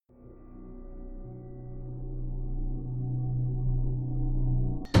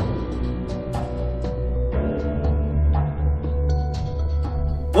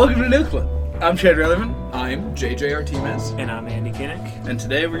Welcome to Nuclear. I'm Chad Rutherman. I'm JJ Artemis. And I'm Andy Kinnick. And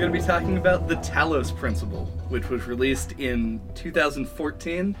today we're going to be talking about the Talos Principle, which was released in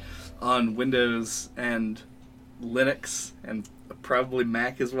 2014 on Windows and Linux, and probably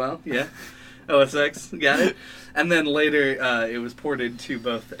Mac as well. Yeah. OS X, got it. And then later it was ported to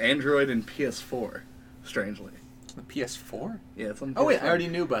both Android and PS4, strangely. The PS4? Yeah, it's on PS4. Oh wait, I already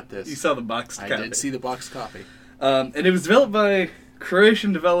knew about this. You saw the box copy. I did see the box copy. And it was developed by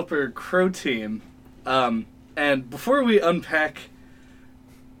Croatian developer Croteam. And before we unpack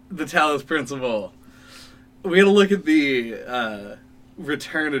the Talos Principle, we gotta look at the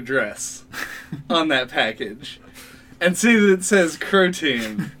return address on that package and see that it says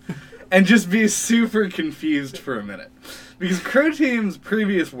Croteam and just be super confused for a minute. Because Croteam's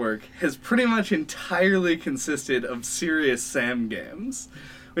previous work has pretty much entirely consisted of Serious Sam games,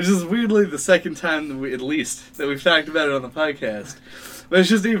 which is weirdly the second time that we've talked about it on the podcast. But it's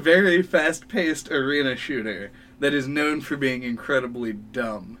just a very fast-paced arena shooter that is known for being incredibly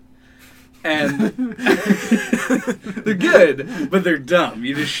dumb. And they're good, but they're dumb.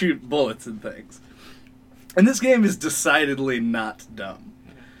 You just shoot bullets and things. And this game is decidedly not dumb.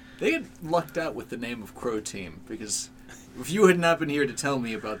 They had lucked out with the name of Croteam, because if you had not been here to tell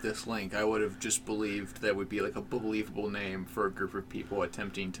me about this link, I would have just believed that would be like a believable name for a group of people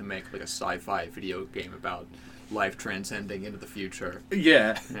attempting to make like a sci-fi video game about life transcending into the future.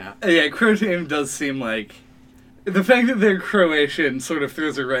 Yeah, Croteam does seem like... The fact that they're Croatian sort of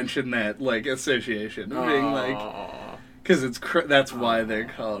throws a wrench in that, like, association. Being like... Because that's why they're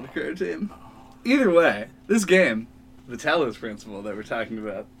called Croteam. Either way, this game, the Talos Principle that we're talking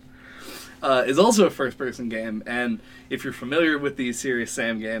about, is also a first-person game, and if you're familiar with these Serious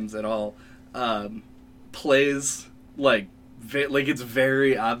Sam games at all, plays, like it's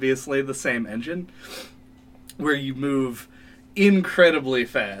very obviously the same engine, where you move incredibly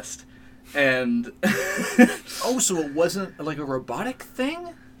fast, and... Oh, so it wasn't, like, a robotic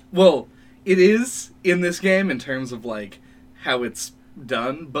thing? Well, it is in this game in terms of, like, how it's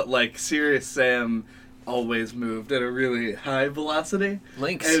done, but, like, Serious Sam always moved at a really high velocity.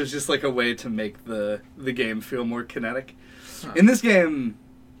 Links. And it was just, like, a way to make the game feel more kinetic. Huh. In this game...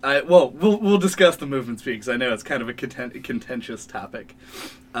 we'll discuss the movement speed, because I know it's kind of a contentious topic.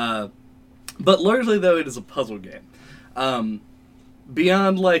 But largely, though, it is a puzzle game.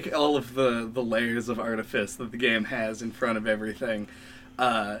 Beyond, like, all of the layers of artifice that the game has in front of everything,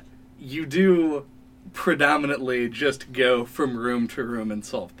 you do predominantly just go from room to room and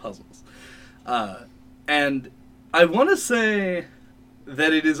solve puzzles. And I want to say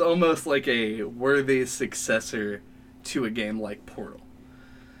that it is almost like a worthy successor to a game like Portal.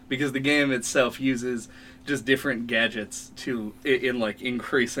 Because the game itself uses just different gadgets in like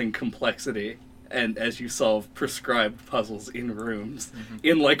increasing complexity, and as you solve prescribed puzzles in rooms,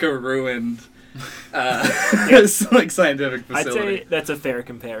 in like a ruined like scientific facility. I'd say that's a fair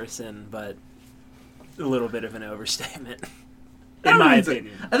comparison, but a little bit of an overstatement, in my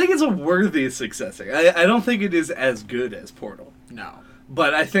opinion. I think it's a worthy successor. I don't think it is as good as Portal. No.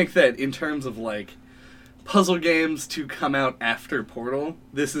 But I think that in terms of like puzzle games to come out after Portal,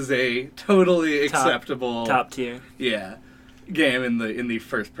 this is a totally acceptable top tier. Yeah. Game in the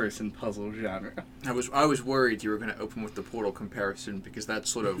first person puzzle genre. I was worried you were going to open with the Portal comparison, because that's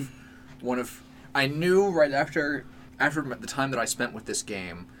sort of one of... I knew right after the time that I spent with this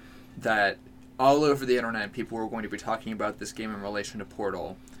game that all over the internet people were going to be talking about this game in relation to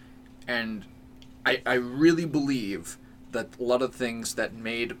Portal, and I really believe that a lot of things that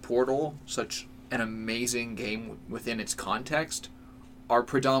made Portal such an amazing game within its context are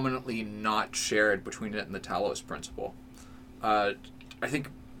predominantly not shared between it and the Talos Principle. I think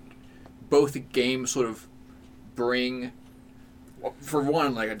both games sort of bring, for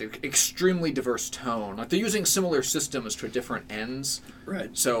one, like an extremely diverse tone. Like, they're using similar systems to different ends.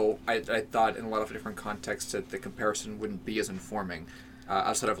 Right. So I thought in a lot of different contexts that the comparison wouldn't be as informing,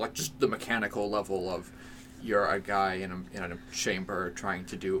 outside of like just the mechanical level of you're a guy in a chamber trying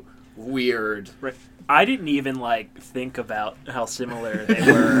to do weird. Right. I didn't even like think about how similar they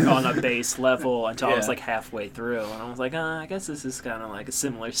were on a base level until I was like halfway through, and I was like, I guess this is kind of like a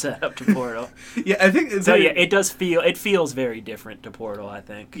similar setup to Portal. Yeah, I think so. Yeah, it feels very different to Portal, I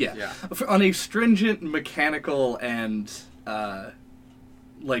think. Yeah. On a stringent mechanical and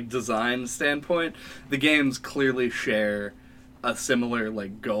like design standpoint, the games clearly share a similar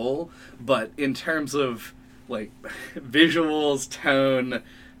like goal, but in terms of like visuals, tone,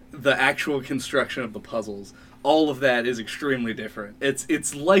 the actual construction of the puzzles, all of that is extremely different.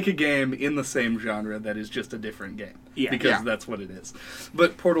 It's like a game in the same genre that is just a different game. Because that's what it is.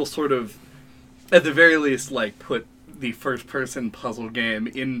 But Portal sort of, at the very least, like put the first-person puzzle game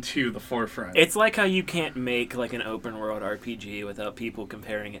into the forefront. It's like how you can't make like an open world RPG without people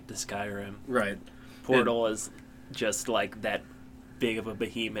comparing it to Skyrim. Right. Portal is just like that big of a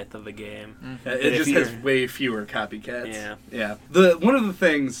behemoth of a game. Mm-hmm. It just has way fewer copycats. Yeah. Yeah. One of the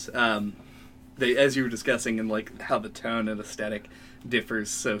things, as you were discussing, and like how the tone and aesthetic differs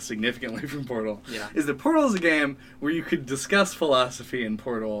so significantly from Portal, is that Portal is a game where you could discuss philosophy in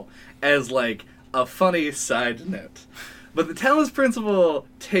Portal as like a funny side note. But the Talos Principle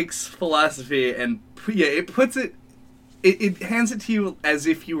takes philosophy and it puts it hands it to you as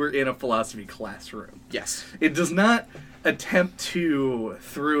if you were in a philosophy classroom. Yes. It does not attempt to,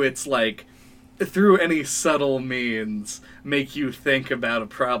 through any subtle means, make you think about a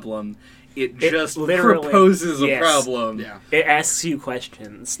problem. It just proposes a problem. Yeah. It asks you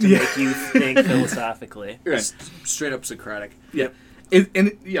questions to make you think philosophically. Right. Straight up Socratic. Yep.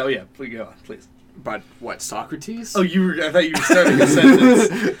 Yeah, please go on, please. But what, Socrates? Oh, I thought you were starting a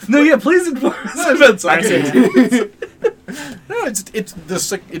sentence. No, yeah, please inform us about Socrates. No, it's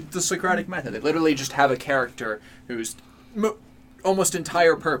the Socratic method. They literally just have a character whose almost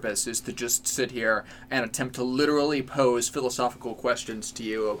entire purpose is to just sit here and attempt to literally pose philosophical questions to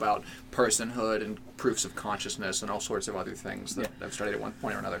you about personhood and proofs of consciousness and all sorts of other things that I've studied at one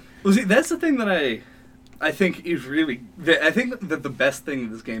point or another. Well, see, that's the thing that I think is really... I think that the best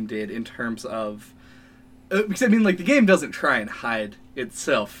thing this game did in terms of... because, I mean, like, the game doesn't try and hide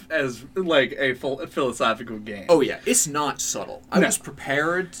itself as, like, a philosophical game. Oh, yeah. It's not subtle. I was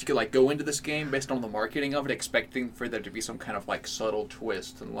prepared to, like, go into this game based on the marketing of it, expecting for there to be some kind of, like, subtle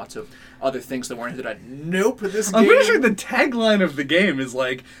twist and lots of other things that weren't hinted at. Nope, this game... I'm pretty sure the tagline of the game is,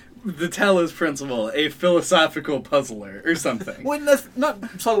 like, the Talos Principle, a philosophical puzzler, or something. Well, that's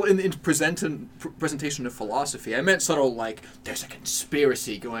not subtle in presentation of philosophy. I meant subtle, like, there's a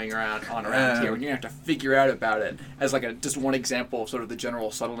conspiracy going around here, and you have to figure out about it, as, like, just one example of sort of the general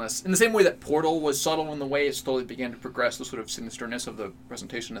subtleness. In the same way that Portal was subtle in the way it slowly began to progress the sort of sinisterness of the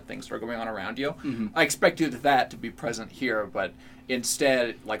presentation of things that are going on around you. Mm-hmm. I expected that to be present here, but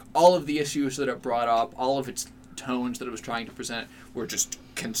instead, like, all of the issues that it brought up, all of its tones that it was trying to present were just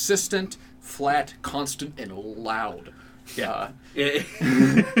consistent, flat, constant, and loud. Yeah.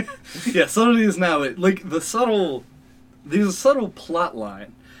 Yeah, subtlety is now... Like, there's a subtle plot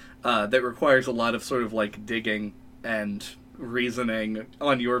line that requires a lot of sort of, like, digging and reasoning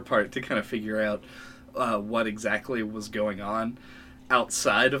on your part to kind of figure out what exactly was going on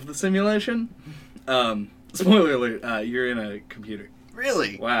outside of the simulation. Spoiler alert, you're in a computer.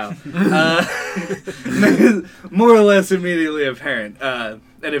 Really? Wow. More or less immediately apparent. And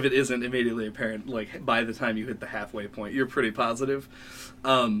if it isn't immediately apparent, like, by the time you hit the halfway point, you're pretty positive.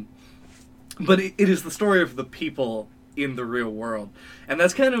 But it is the story of the people in the real world. And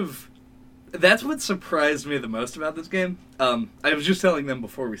that's what surprised me the most about this game. I was just telling them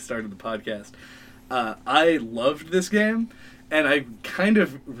before we started the podcast. I loved this game, and I kind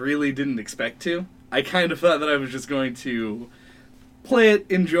of really didn't expect to. I kind of thought that I was just going to play it,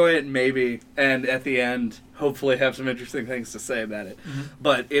 enjoy it, maybe, and at the end, hopefully have some interesting things to say about it. Mm-hmm.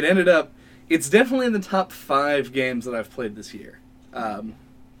 But it ended up... It's definitely in the top 5 games that I've played this year. It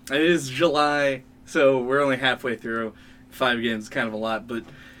is July, so we're only halfway through. 5 games is kind of a lot, but...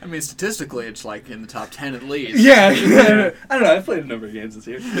 I mean, statistically, it's like in the top 10 at least. Yeah, I don't know. I've played a number of games this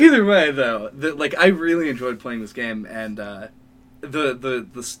year. Either way, though, I really enjoyed playing this game, and the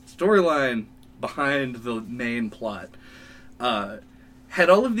storyline behind the main plot had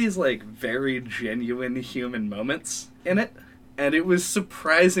all of these, like, very genuine human moments in it, and it was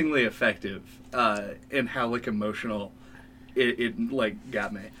surprisingly effective in how, like, emotional it like,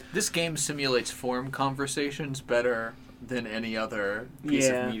 got me. This game simulates forum conversations better than any other piece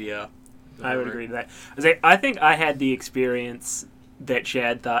of media. I would agree with that. I think I had the experience that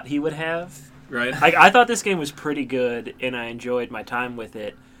Chad thought he would have. Right. I thought this game was pretty good, and I enjoyed my time with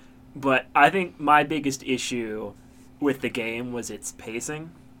it, but I think my biggest issue with the game was its pacing.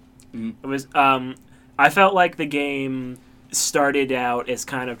 Mm-hmm. It was I felt like the game started out as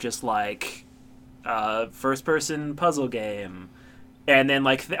kind of just like a first-person puzzle game, and then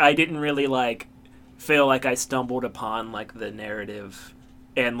like I didn't really like feel like I stumbled upon like the narrative,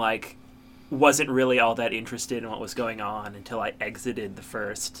 and like wasn't really all that interested in what was going on until I exited the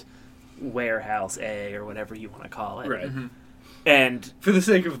first warehouse A or whatever you want to call it. Right. Mm-hmm. And for the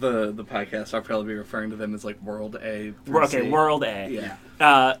sake of the podcast, I'll probably be referring to them as like World A. Okay, World A.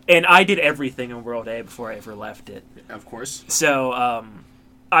 Yeah. And I did everything in World A before I ever left it. Of course. So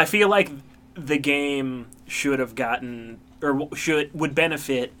I feel like the game should have gotten, or would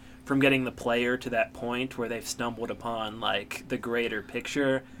benefit from getting the player to that point where they've stumbled upon like the greater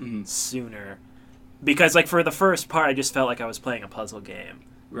picture sooner. because like for the first part, I just felt like I was playing a puzzle game,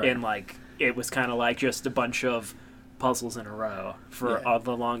 Right. and like it was kind of like just a bunch of puzzles in a row for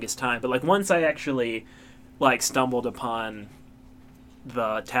the longest time. But like once I actually like stumbled upon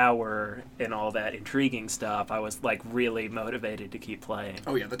the tower and all that intriguing stuff, I was like really motivated to keep playing.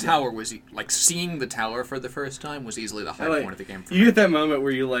 Oh yeah, the tower was like seeing the tower for the first time was easily the high point of the game. For you me. get that moment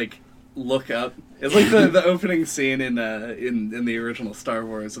where you like look up. It's like the opening scene in the original Star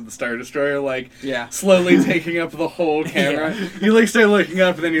Wars of the Star Destroyer, like slowly taking up the whole camera. Yeah. You like start looking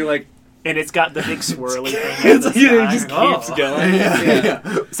up, and then you're like, And it's got the big swirly thing. it's like, it just keeps going.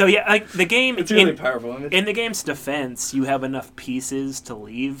 Yeah. So yeah, like the game, It's really powerful. in the game's defense, you have enough pieces to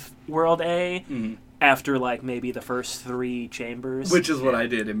leave World A after like maybe the first 3 chambers, which is what I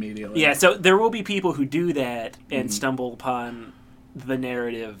did immediately. Yeah, so there will be people who do that and stumble upon the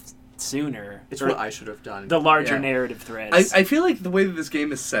narrative sooner. It's what I should have done. The larger narrative threads. I feel like the way that this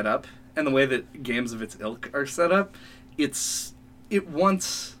game is set up and the way that games of its ilk are set up, it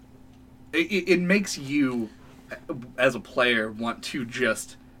makes you, as a player, want to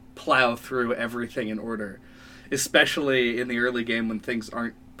just plow through everything in order. Especially in the early game when things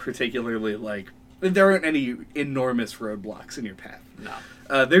aren't particularly, like... There aren't any enormous roadblocks in your path.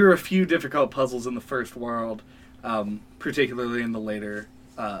 No. There are a few difficult puzzles in the first world, particularly in the later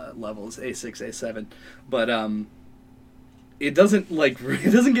levels, A6, A7. But it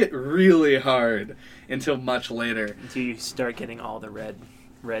doesn't get really hard until much later. Until you start getting all the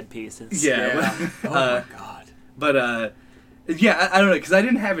red pieces. Yeah. Oh my god. But, I don't know, because I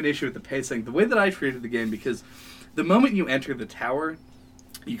didn't have an issue with the pacing. The way that I treated the game, because the moment you enter the tower,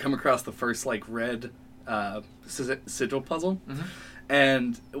 you come across the first, like, red sigil puzzle. Mm-hmm.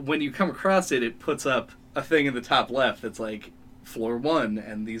 And when you come across it, it puts up a thing in the top left that's like, floor 1,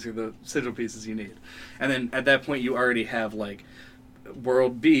 and these are the sigil pieces you need. And then at that point, you already have, like,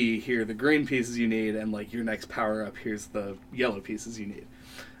 world B, here are the green pieces you need, and, like, your next power-up, here's the yellow pieces you need.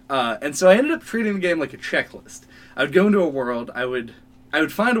 And so I ended up treating the game like a checklist. I would go into a world, I would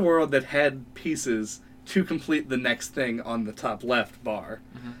find a world that had pieces to complete the next thing on the top left bar.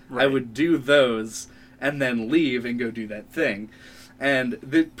 Mm-hmm. Right. I would do those, and then leave and go do that thing. And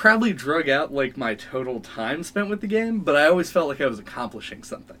that probably drug out, like, my total time spent with the game, but I always felt like I was accomplishing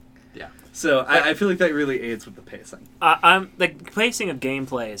something. Yeah. So I feel like that really aids with the pacing. The pacing of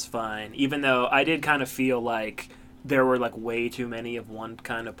gameplay is fine, even though I did kind of feel like there were, like, way too many of one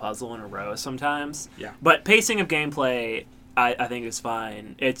kind of puzzle in a row sometimes. Yeah. But pacing of gameplay, I think is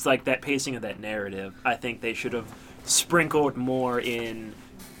fine. It's like that pacing of that narrative. I think they should have sprinkled more in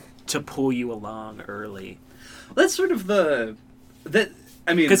to pull you along early. That's sort of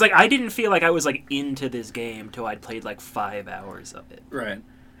because like I didn't feel like I was like into this game till I'd played like 5 hours of it. Right.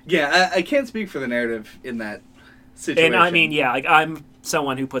 Yeah, I can't speak for the narrative in that situation. And I mean, yeah, like I'm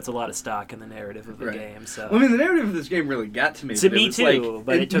someone who puts a lot of stock in the narrative of a game. So well, I mean, the narrative of this game really got to me. To me too,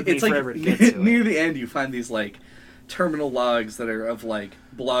 but it took me forever to get to it. Near the end, you find these like terminal logs that are of like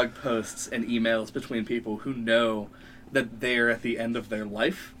blog posts and emails between people who know that they're at the end of their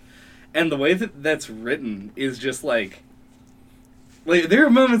life, and the way that that's written is just like there are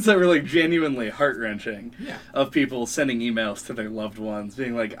moments that were like genuinely heart-wrenching of people sending emails to their loved ones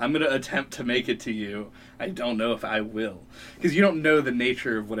being like, I'm going to attempt to make it to you. I don't know if I will. Because you don't know the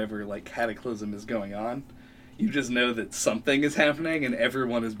nature of whatever like cataclysm is going on. You just know that something is happening and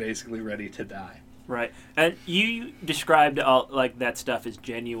everyone is basically ready to die. Right. And you described all like that stuff as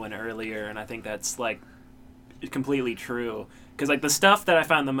genuine earlier, and I think that's like completely true. Because like the stuff that I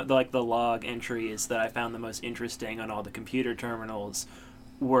found the log entries that I found the most interesting on all the computer terminals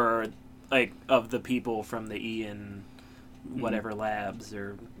were like of the people from the Ian whatever labs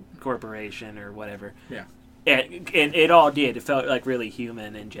or corporation or whatever. Yeah. And it all did. It felt like really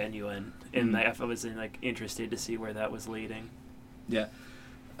human and genuine, and I was like interested to see where that was leading. Yeah,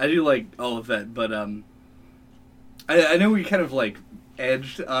 I do like all of that, but I know we kind of like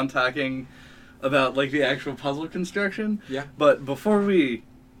edged on talking about like the actual puzzle construction. Yeah. But before we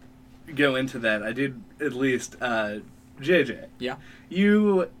go into that, I did at least JJ. Yeah.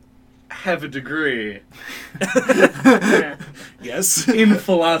 You have a degree. Yes. In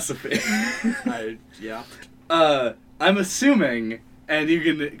philosophy. Yeah. I'm assuming, and you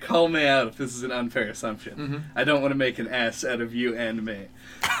can call me out if this is an unfair assumption. Mm-hmm. I don't want to make an ass out of you and me.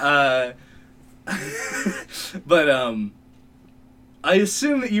 But I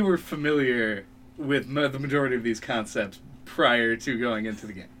assume that you were familiar with the majority of these concepts prior to going into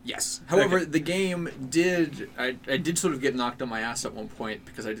the game. Yes. However, Okay. the game did... I did sort of get knocked on my ass at one point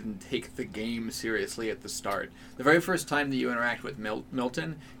because I didn't take the game seriously at the start. The very first time that you interact with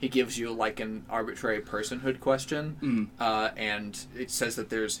Milton, he gives you, like, an arbitrary personhood question, and it says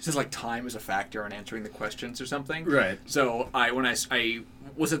that it says, like, time is a factor in answering the questions or something. Right. So, I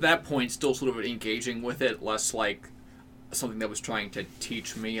was at that point still sort of engaging with it, less like something that was trying to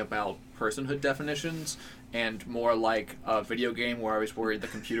teach me about personhood definitions, and more like a video game where I was worried the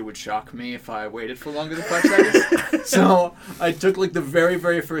computer would shock me if I waited for longer than 5 seconds. So I took like the very,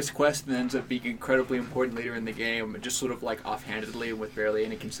 very first quest that ends up being incredibly important later in the game, just sort of like offhandedly and with barely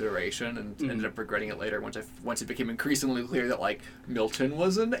any consideration, and ended up regretting it later once it became increasingly clear that like Milton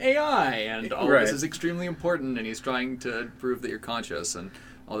was an AI and all Right. this is extremely important and he's trying to prove that you're conscious and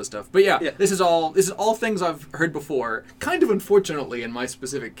all this stuff. But yeah, this is all things I've heard before, kind of unfortunately in my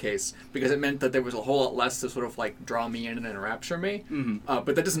specific case, because it meant that there was a whole lot less to sort of like draw me in and enrapture me.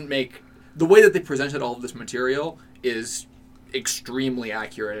 But that doesn't make... The way that they presented all of this material is extremely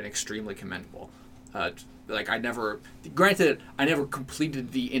accurate and extremely commendable. Like, I never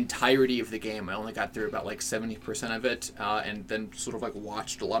completed the entirety of the game. I only got through about like 70% of it, and then sort of like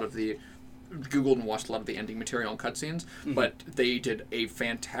Googled and watched a lot of the ending material and cutscenes, but they did a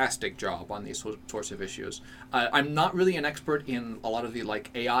fantastic job on these sorts of issues. I'm not really an expert in a lot of the like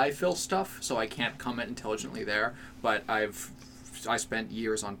AI fill stuff, so I can't comment intelligently there, but I spent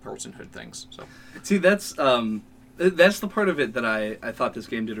years on personhood things. So See, that's the part of it that I thought this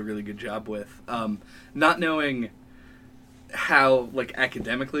game did a really good job with. Not knowing how, like,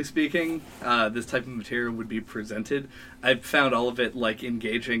 academically speaking, this type of material would be presented, I found all of it, like,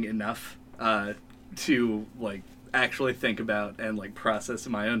 engaging enough to, like, actually think about and, like, process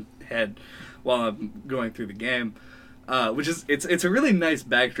in my own head while I'm going through the game. Which is, it's a really nice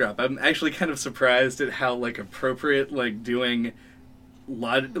backdrop. I'm actually kind of surprised at how, like, appropriate, like, doing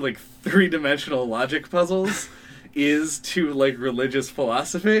like 3-dimensional logic puzzles is to like religious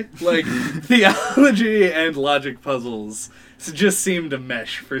philosophy. Like theology and logic puzzles just seem to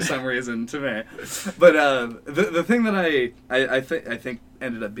mesh for some reason to me. But the thing that I think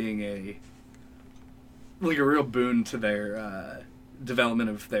ended up being a real boon to their development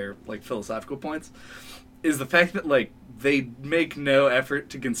of their like philosophical points is the fact that like they make no effort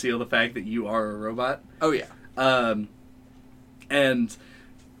to conceal the fact that you are a robot. oh yeah. And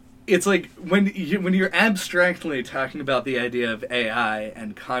it's like when you're abstractly talking about the idea of AI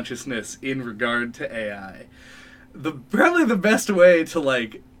and consciousness in regard to AI, probably the best way to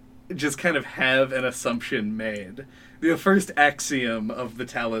like just kind of have an assumption made. The first axiom of the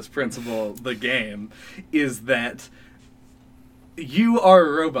Talos Principle, the game, is that you are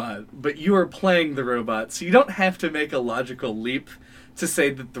a robot, but you are playing the robot, so you don't have to make a logical leap to say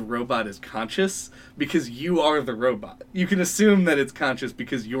that the robot is conscious, because you are the robot. You can assume that it's conscious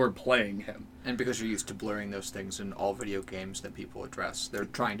because you're playing him. And because you're used to blurring those things in all video games that people address, they're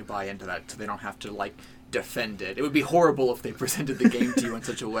trying to buy into that so they don't have to, like, defend it. It would be horrible if they presented the game to you in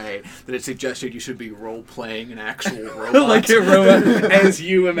such a way that it suggested you should be role-playing an actual robot. Like a robot, as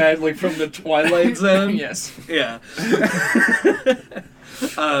you imagine, like from the Twilight Zone. Yes. Yeah.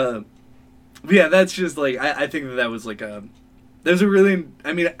 But yeah, that's just, like, I think that was, like, there's a really...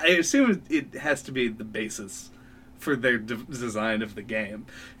 I mean, I assume it has to be the basis for their design of the game,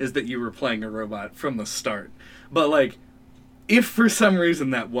 is that you were playing a robot from the start. But, like, if for some reason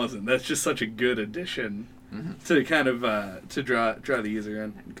that wasn't, that's just such a good addition to kind of to draw the user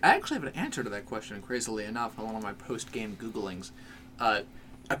in. I actually have an answer to that question, crazily enough, on one of my post-game Googlings.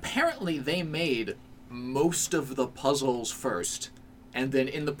 Apparently they made most of the puzzles first, and then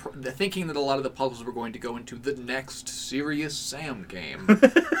in the thinking that a lot of the puzzles were going to go into the next Serious Sam game.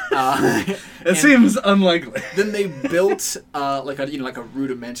 It seems unlikely. Then they built like a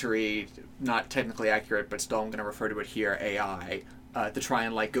rudimentary, not technically accurate, but still I'm going to refer to it here, AI, to try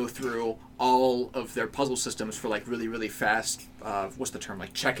and like go through all of their puzzle systems for like really, really fast, what's the term,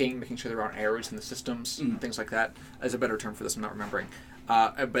 like checking, making sure there aren't errors in the systems, things like that. There's a better term for this, I'm not remembering.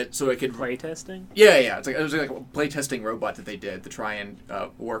 But so it could Playtesting? Yeah. It was like a playtesting robot that they did to try and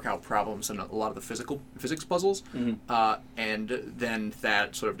work out problems in a lot of the physics puzzles, and then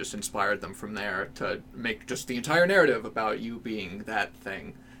that sort of just inspired them from there to make just the entire narrative about you being that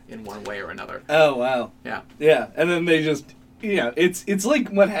thing in one way or another. Oh wow. Yeah. Yeah, and then they just it's like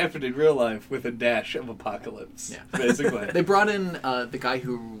what happened in real life with a dash of apocalypse. Yeah, basically. They brought in the guy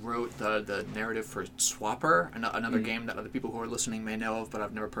who wrote the narrative for Swapper, another game that other people who are listening may know of, but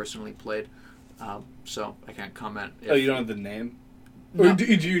I've never personally played, so I can't comment. Oh, you don't have the name? No. Or do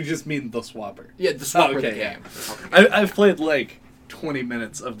you just mean the Swapper? Yeah, the Swapper, okay, the game. I've played like 20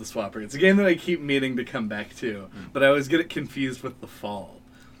 minutes of the Swapper. It's a game that I keep meaning to come back to, but I always get it confused with The Fall.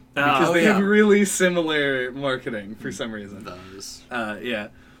 Because they have really similar marketing for some reason. Those. Yeah.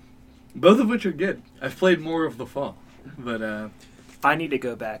 Both of which are good. I've played more of The Fall, but I need to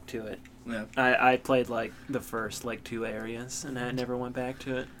go back to it. yeah. I played like the first like 2 areas, and I never went back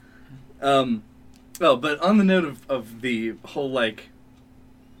to it. Well, but on the note of the whole like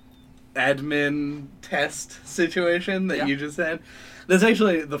admin test situation that you just had, that's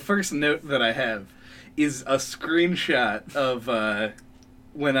actually the first note that I have is a screenshot of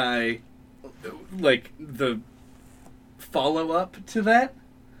when I like the follow up to that.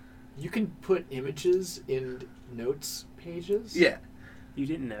 You can put images in notes pages? Yeah. You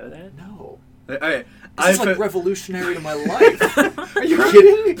didn't know that? No. Alright. This is like revolutionary to my life. Are you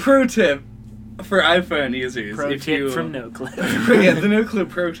kidding? Pro tip for iPhone users. Pro if tip you, from NoClip. Yeah, the NoClip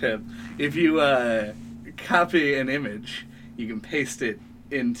pro tip. If you copy an image, you can paste it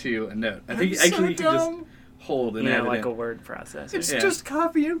into a note. I think actually you can just hold and add it like in. a word processor. It's just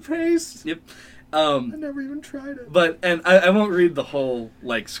copy and paste. Yep. I never even tried it. But and I won't read the whole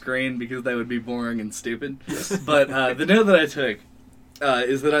like screen because that would be boring and stupid. But the note that I took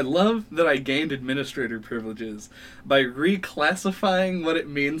is that I love that I gained administrator privileges by reclassifying what it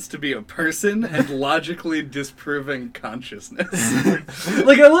means to be a person and logically disproving consciousness.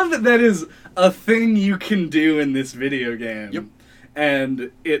 Like I love that is a thing you can do in this video game. Yep.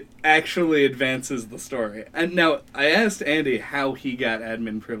 And it actually advances the story. And now I asked Andy how he got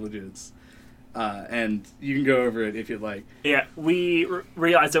admin privileges. And you can go over it if you'd like. Yeah, we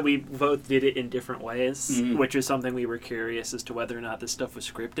realized that we both did it in different ways, Mm-hmm. which is something we were curious as to whether or not this stuff was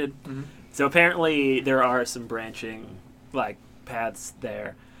scripted. Mm-hmm. So apparently there are some branching like paths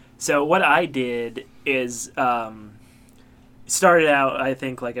there. So what I did is started out, I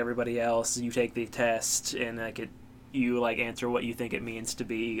think, like everybody else, you take the test and like you like answer what you think it means to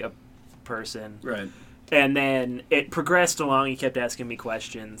be a person. Right. And then it progressed along. He kept asking me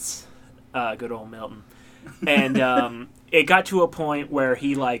questions. Good old Milton. And it got to a point where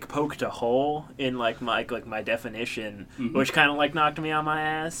he like poked a hole in like my definition, which kind of like knocked me on my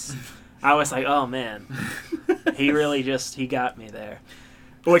ass. I was like, oh man, he really he got me there,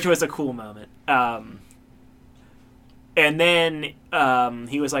 which was a cool moment. And then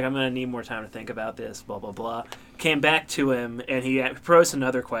he was like, I'm going to need more time to think about this, blah, blah, blah. Came back to him, and he posed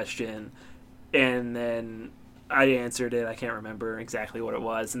another question, and then I answered it. I can't remember exactly what it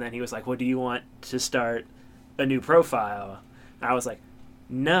was. And then he was like, well, do you want to start a new profile? And I was like,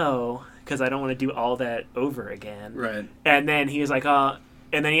 no, because I don't want to do all that over again. Right. And then he was like, oh,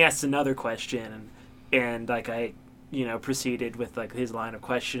 and then he asked another question, and like I, proceeded with like his line of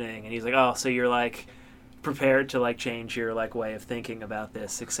questioning, and he's like, oh, so you're like prepared to like change your like way of thinking about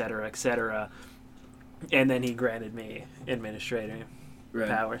this, et cetera, et cetera. And then he granted me administrator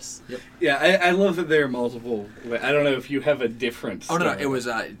powers. Yep. Yeah, I love that there are multiple. I don't know if you have a different. Oh no, it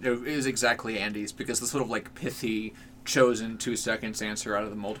was exactly Andy's, because the sort of like pithy chosen 2 seconds answer out of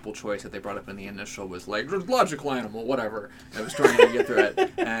the multiple choice that they brought up in the initial was like logical animal, whatever. I was trying to get through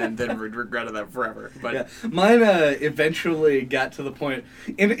it, and then regretted that forever. But yeah, mine eventually got to the point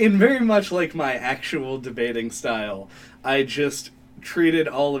in very much like my actual debating style. I just treated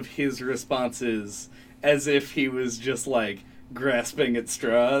all of his responses as if he was just like grasping at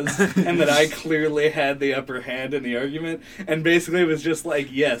straws, and that I clearly had the upper hand in the argument, and basically it was just like,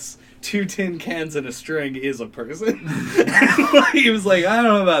 yes, 2 tin cans and a string is a person. He was like, I don't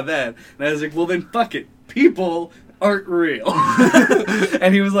know about that. And I was like, well then fuck it. People aren't real.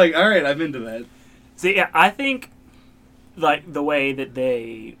 And he was like, alright, I'm into that. See, yeah, I think like the way that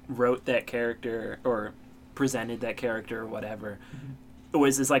they wrote that character or presented that character or whatever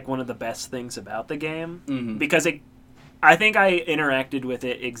is like one of the best things about the game, because I think I interacted with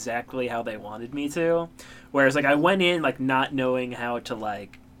it exactly how they wanted me to, whereas like I went in like not knowing how to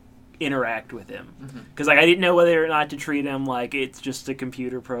like interact with him, because like I didn't know whether or not to treat him like it's just a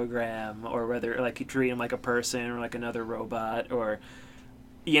computer program, or whether like you treat him like a person or like another robot, or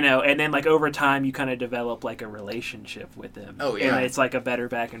and then like over time you kind of develop like a relationship with him. Oh yeah, and it's like a better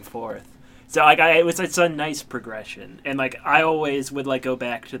back and forth. So like it's a nice progression, and like I always would like go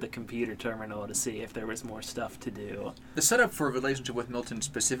back to the computer terminal to see if there was more stuff to do. The setup for a relationship with Milton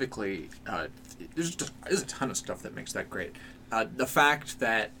specifically, there's a ton of stuff that makes that great. The fact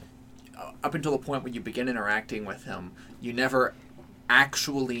that up until the point when you begin interacting with him, you never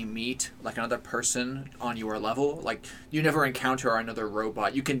actually meet like another person on your level. Like you never encounter another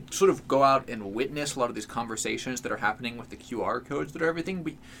robot. You can sort of go out and witness a lot of these conversations that are happening with the QR codes that are everything,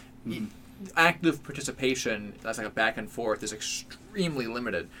 but active participation, that's like a back and forth, is extremely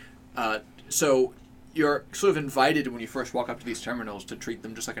limited. So you're sort of invited when you first walk up to these terminals to treat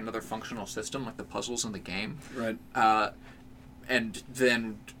them just like another functional system, like the puzzles in the game. Right. And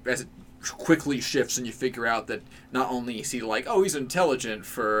then as it quickly shifts and you figure out that not only is he like, oh, he's intelligent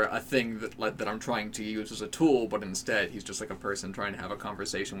for a thing that I'm trying to use as a tool, but instead he's just like a person trying to have a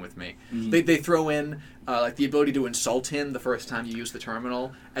conversation with me. Mm-hmm. They throw in like the ability to insult him the first time you use the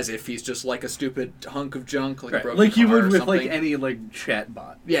terminal, as if he's just like a stupid hunk of junk, like a broken like you car would or with something. like any like chat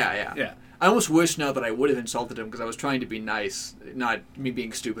bot. Yeah. I almost wish now that I would have insulted him because I was trying to be nice, not me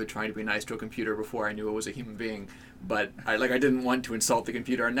being stupid, trying to be nice to a computer before I knew it was a human being. But I didn't want to insult the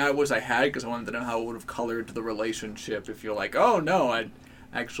computer, and now I wish I had because I wanted to know how it would have colored the relationship. If you're like, oh no, I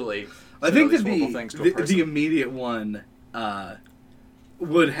actually. I think that the immediate one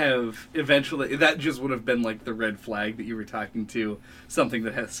would have eventually, that just would have been like the red flag that you were talking to something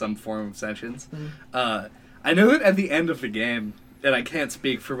that has some form of sentience. Mm-hmm. I know that at the end of the game, and I can't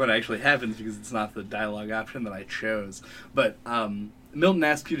speak for what actually happens because it's not the dialogue option that I chose, but Milton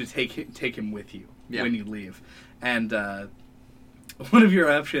asks you to take him with you when you leave. And one of your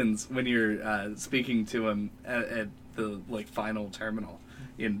options when you're speaking to him at the like final terminal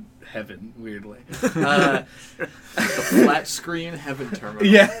in heaven, weirdly, the flat screen heaven terminal.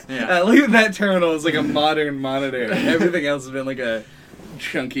 Yeah. Look at that terminal. It's like a modern monitor. Everything else has been like a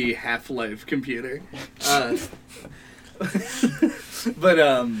chunky Half-Life computer. But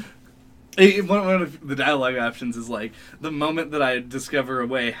one of the dialogue options is like, the moment that I discover a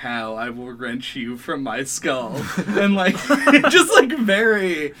way how, I will wrench you from my skull. And like, just like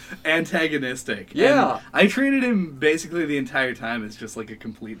very antagonistic. Yeah. And I treated him basically the entire time as just like a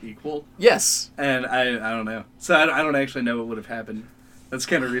complete equal. Yes. And I don't know. So I don't actually know what would have happened. That's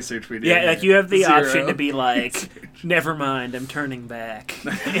kind of research we did. Yeah, like you have the 0. option to be like, never mind, I'm turning back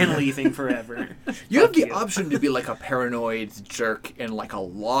and leaving forever. You have the option to be like a paranoid jerk in like a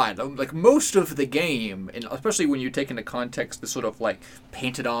lot, like most of the game, and especially when you take into context the sort of like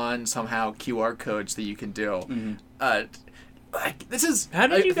painted on somehow QR codes that you can do. Mm-hmm. Like this is. How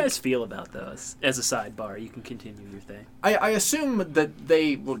did you guys feel about those? As a sidebar, you can continue your thing. I assume that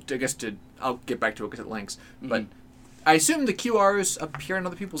they well, I guess I'll get back to it because it links, but. Mm-hmm. I assume the QRs appear in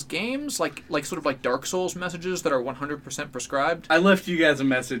other people's games, like sort of like Dark Souls messages that are 100% prescribed. I left you guys a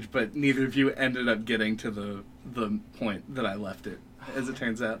message, but neither of you ended up getting to the point that I left it, as it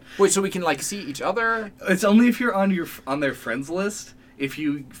turns out. Wait, so we can like see each other? It's only if you're on their friends list. If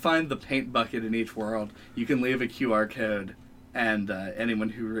you find the paint bucket in each world, you can leave a QR code, and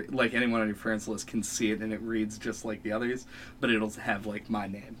anyone on your friends list can see it, and it reads just like the others, but it'll have like my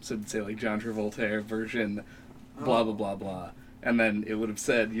name, so it'd say like John Travolta version. Blah, blah, blah, blah. And then it would have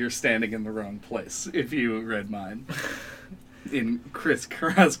said, you're standing in the wrong place if you read mine. In Chris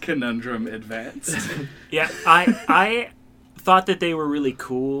Cross Conundrum Advanced. Yeah, I thought that they were really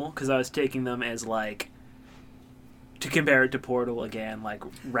cool because I was taking them as like, to compare it to Portal again, like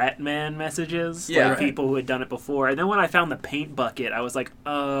Ratman messages, like people who had done it before. And then when I found the paint bucket, I was like,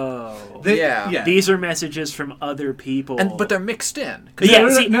 oh, these are messages from other people, but they're mixed in.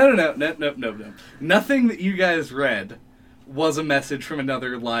 No. Nothing that you guys read was a message from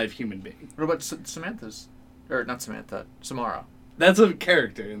another live human being. What about Samantha's, or not Samantha, Samara? That's a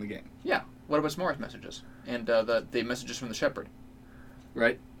character in the game. Yeah. What about Samara's messages and the messages from the Shepherd?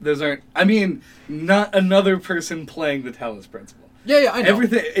 Right? Those aren't... I mean, not another person playing the Talos Principle. Yeah, I know.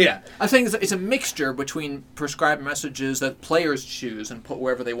 Everything, yeah. I'm saying it's a mixture between prescribed messages that players choose and put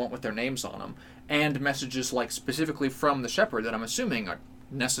wherever they want with their names on them, and messages like specifically from the Shepherd that I'm assuming are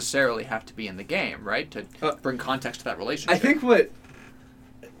necessarily have to be in the game, right? To bring context to that relationship. I think what...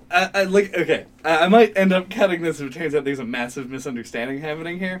 I might end up cutting this if it turns out there's a massive misunderstanding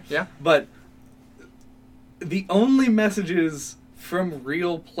happening here. Yeah. But the only messages from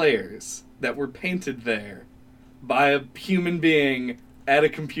real players that were painted there by a human being at a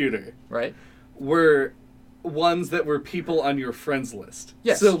computer, right, were ones that were people on your friends list.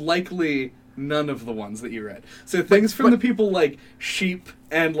 Yes. So likely none of the ones that you read. So things from the people like Sheep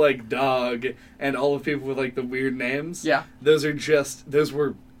and like Dog and all the people with like the weird names. Yeah. Those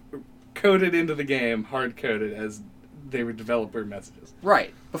were coded into the game, hard coded as they were developer messages.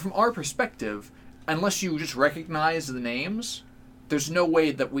 Right. But from our perspective, unless you just recognize the names, there's no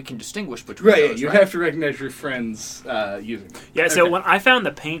way that we can distinguish between those, You right? have to recognize your friends using them. Yeah, so when I found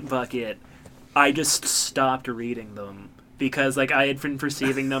the paint bucket, I just stopped reading them because like I had been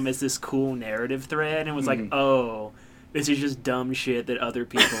perceiving them as this cool narrative thread and was like, oh, this is just dumb shit that other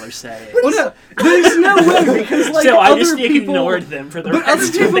people are saying. Well, no, there's no way because like so other I just people, ignored them for the but rest other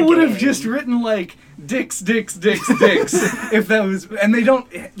of people the would have game. just written like dicks if that was, and they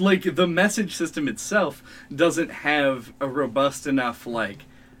don't like the message system itself doesn't have a robust enough like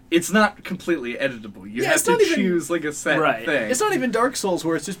it's not completely editable. You Yeah, have it's to not even- choose like a set Right. thing. It's not even Dark Souls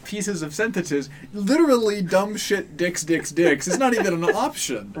where it's just pieces of sentences. Literally dumb shit dicks. It's not even an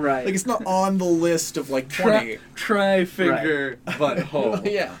option. Right. Like, it's not on the list of, like, 20. Try finger butthole.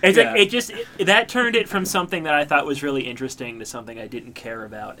 Yeah. It's Yeah. like, that turned it from something that I thought was really interesting to something I didn't care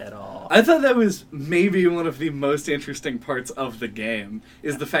about at all. I thought that was maybe one of the most interesting parts of the game,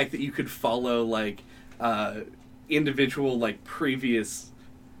 is the fact that you could follow, like, individual, like, previous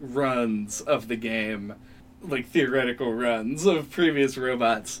runs of the game, like, theoretical runs of previous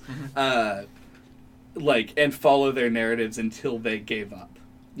robots, like, and follow their narratives until they gave up.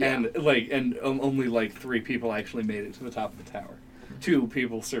 Yeah. And only, like, 3 people actually made it to the top of the tower. 2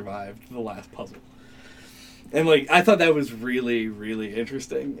 people survived the last puzzle. And, like, I thought that was really, really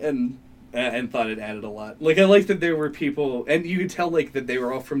interesting, and thought it added a lot. Like, I liked that there were people, and you could tell, like, that they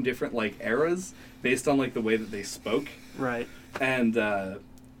were all from different, like, eras, based on, like, the way that they spoke. Right. And,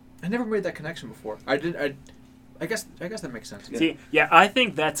 I never made that connection before. I guess that makes sense. See, yeah, I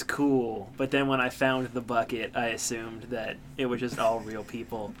think that's cool, but then when I found the bucket, I assumed that it was just all real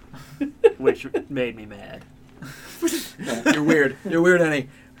people, which made me mad. You're weird. You're weird, Annie.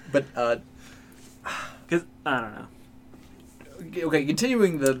 But, Because, I don't know. okay,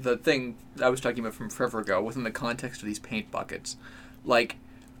 continuing the thing I was talking about from forever ago, within the context of these paint buckets, like,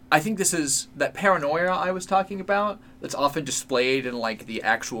 I think this is that paranoia I was talking about that's often displayed in, like, the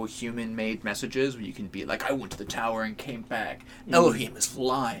actual human-made messages where you can be like, I went to the tower and came back. Elohim is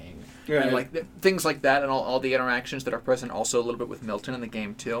lying. Right. And, like, things like that, and all the interactions that are present also a little bit with Milton in the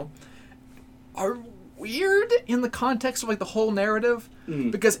game, too, are weird in the context of, like, the whole narrative.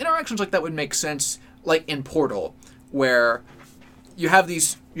 Because interactions like that would make sense, like, in Portal, where you have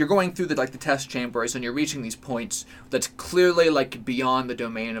these, you're going through the test chambers and you're reaching these points that's clearly, like, beyond the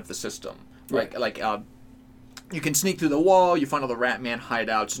domain of the system. Right. Like you can sneak through the wall, you find all the Ratman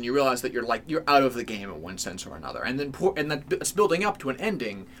hideouts, and you realize that you're out of the game in one sense or another. And then it's building up to an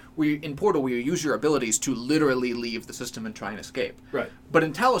ending in Portal where you use your abilities to literally leave the system and try and escape. Right. But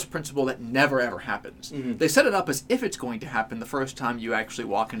in Talos Principle, that never ever happens. They set it up as if it's going to happen the first time you actually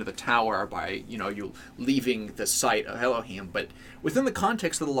walk into the tower by, you leaving the site of Elohim. But within the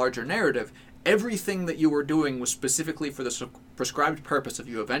context of the larger narrative, everything that you were doing was specifically for the prescribed purpose of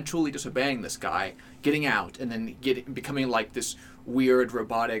you eventually disobeying this guy, getting out, and then becoming like this weird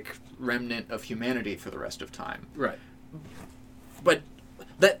robotic remnant of humanity for the rest of time. Right. But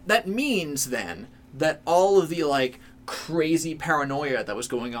that means then that all of the, like, crazy paranoia that was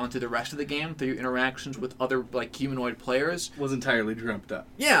going on through the rest of the game, through your interactions with other, like, humanoid players, Was entirely dreamt up.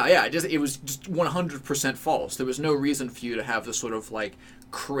 yeah, it was just 100% false. There was no reason for you to have this sort of, like,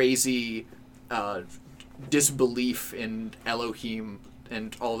 crazy disbelief in Elohim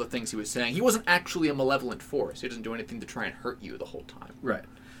and all the things he was saying. He wasn't actually a malevolent force. He doesn't do anything to try and hurt you the whole time. Right.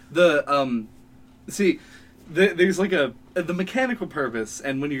 There's like the mechanical purpose,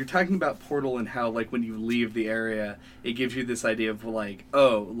 and when you're talking about Portal and how, like, when you leave the area, it gives you this idea of, like,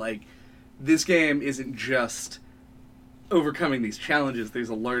 oh, like, this game isn't just overcoming these challenges, there's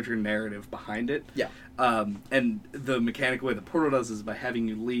a larger narrative behind it. Yeah. And the mechanical way that Portal does is by having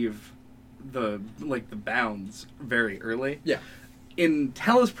you leave the bounds very early. Yeah. In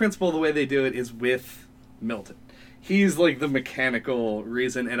Talos Principle, the way they do it is with Milton. He's, like, the mechanical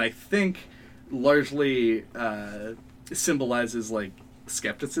reason, and I think largely symbolizes, like,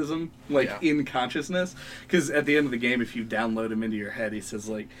 skepticism, like, in consciousness. Because at the end of the game, if you download him into your head, he says,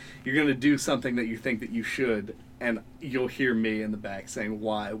 like, you're going to do something that you think that you should, and you'll hear me in the back saying,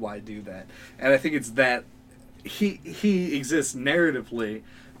 why do that? And I think it's that he exists narratively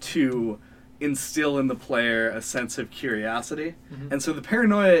to instill in the player a sense of curiosity. Mm-hmm. And so the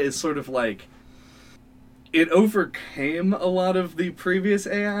paranoia is sort of like, it overcame a lot of the previous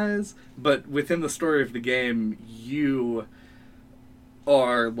AIs, but within the story of the game, you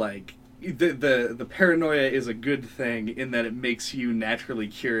are, like, the paranoia is a good thing in that it makes you naturally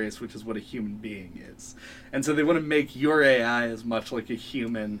curious, which is what a human being is. And so they want to make your AI as much like a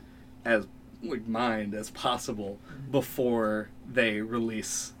human as, like, mind as possible before they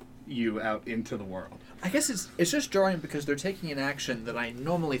release you out into the world. I guess it's just jarring because they're taking an action that I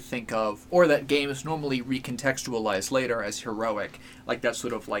normally think of, or that games normally recontextualize later as heroic, like that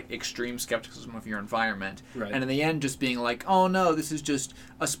sort of, like, extreme skepticism of your environment. Right. And in the end just being like, oh no, this is just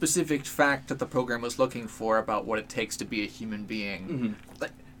a specific fact that the program was looking for about what it takes to be a human being. Mm-hmm.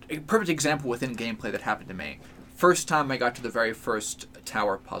 Like, a perfect example within gameplay that happened to me. First time I got to the very first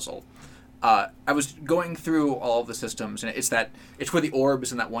tower puzzle, I was going through all of the systems, and it's where the orb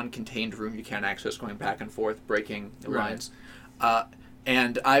is in that one contained room you can't access, going back and forth, breaking the lines.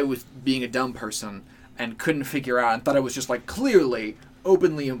 And I was being a dumb person and couldn't figure out, and thought I was just, like, clearly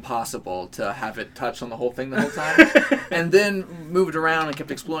openly impossible to have it touch on the whole thing the whole time. And then moved around and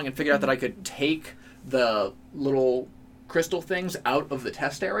kept exploring and figured out that I could take the little crystal things out of the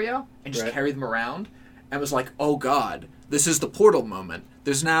test area and just carry them around. And was like, oh god, this is the portal moment.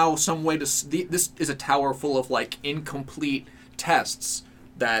 There's now some way to... this is a tower full of, like, incomplete tests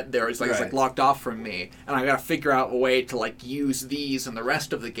that there is, like, it's, like, locked off from me. And I gotta figure out a way to, like, use these and the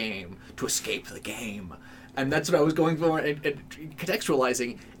rest of the game to escape the game. And that's what I was going for and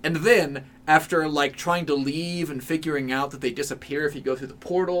contextualizing. And then, after, like, trying to leave and figuring out that they disappear if you go through the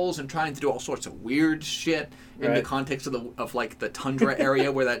portals and trying to do all sorts of weird shit in the context of like, the tundra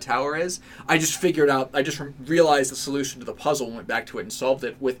area where that tower is, I just figured out, I just realized the solution to the puzzle and went back to it and solved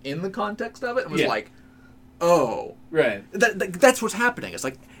it within the context of it and was like, oh. Right. That's what's happening. It's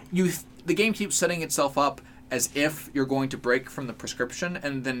like, the game keeps setting itself up as if you're going to break from the prescription,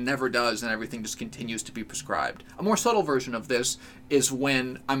 and then never does, and everything just continues to be prescribed. A more subtle version of this is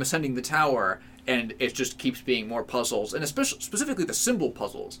when I'm ascending the tower, and it just keeps being more puzzles, and especially specifically the symbol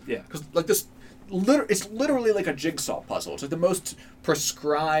puzzles. Yeah. Because, like, it's literally like a jigsaw puzzle. It's like the most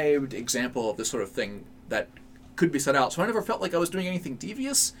prescribed example of this sort of thing that could be set out. So I never felt like I was doing anything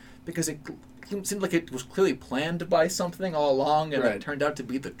devious, because it seemed like it was clearly planned by something all along, and it turned out to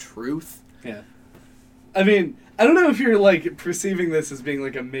be the truth. Yeah. I mean, I don't know if you're, like, perceiving this as being,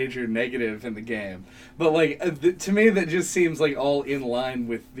 like, a major negative in the game, but, like, to me that just seems, like, all in line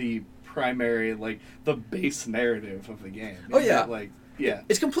with the primary, like, the base narrative of the game. Oh, yeah. Like, yeah.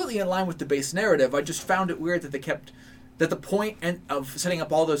 It's completely in line with the base narrative. I just found it weird that that the point of setting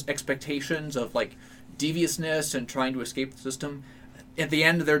up all those expectations of, like, deviousness and trying to escape the system, at the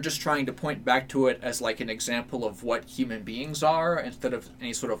end they're just trying to point back to it as, like, an example of what human beings are instead of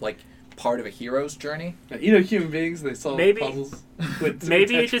any sort of, like, part of a hero's journey. You know, human beings, they solve puzzles.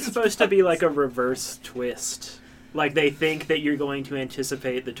 Maybe it's just supposed to be like a reverse twist. Like, they think that you're going to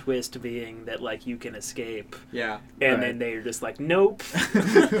anticipate the twist being that, like, you can escape. Yeah. And then they're just like, nope.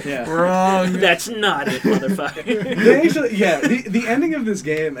 Wrong. That's not it, motherfucker. The ending of this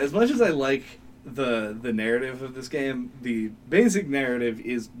game, as much as I like the narrative of this game, the basic narrative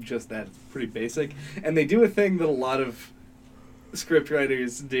is just that. It's pretty basic. And they do a thing that a lot of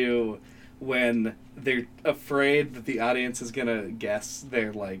scriptwriters do when they're afraid that the audience is gonna guess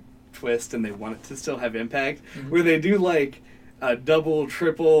their, like, twist and they want it to still have impact, where they do, like, a double,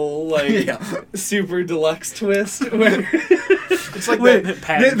 triple, like, super deluxe twist where it's like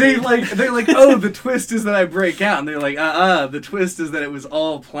they're like, oh, the twist is that I break out, and they're like, the twist is that it was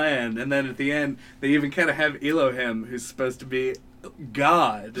all planned, and then at the end they even kind of have Elohim, who's supposed to be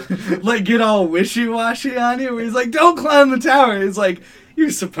God, like, get all wishy-washy on you, where he's like, don't climb the tower. It's like, you're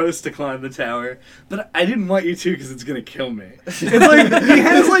supposed to climb the tower, but I didn't want you to because it's gonna kill me. It's like, he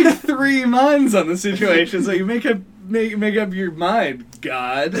has, like, 3 minds on the situation, so you make up your mind,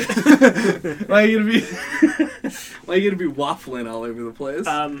 God. Why are you gonna be waffling all over the place?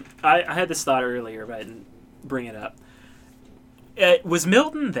 I had this thought earlier, but I didn't bring it up. Was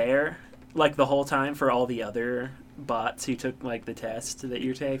Milton there, like, the whole time for all the other bots who took, like, the test that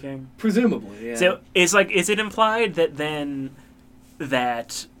you're taking? Presumably, yeah. So it's like, is it implied that then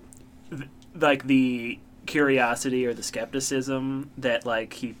like, the curiosity or the skepticism that,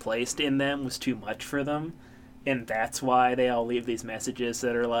 like, he placed in them was too much for them, and that's why they all leave these messages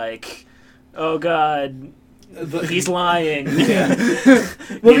that are like, oh god, he's lying.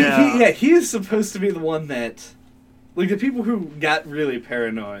 Well, he is supposed to be the one that, like, the people who got really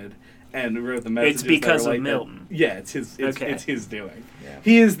paranoid and wrote the messages. It's because of like Milton. It's his. It's his doing. Yeah.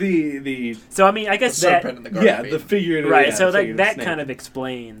 He is the. So I mean, I guess the that. the figure. Right. Yeah, so like that kind of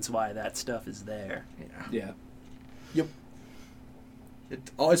explains why that stuff is there. Yeah. Yep.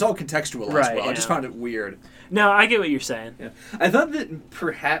 It's all contextual as well. I just found it weird. No, I get what you're saying. Yeah. I thought that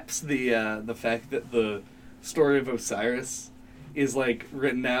perhaps the fact that the story of Osiris is, like,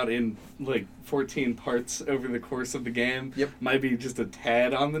 written out in, like, 14 parts over the course of the game might be just a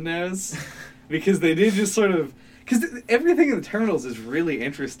tad on the nose. Because they did just sort of... Because everything in the terminals is really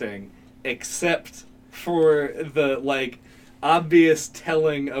interesting, except for the, like, obvious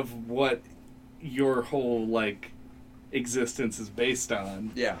telling of what your whole, like, existence is based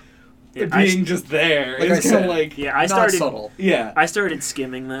on. Yeah. Being just there. Like it's kind of like... Yeah, I started... subtle. Yeah. I started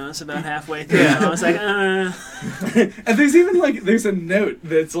skimming those about halfway through, and I was like, And there's even, like, there's a note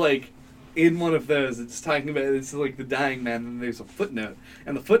that's, like, in one of those, it's talking about, it's like the dying man, and there's a footnote.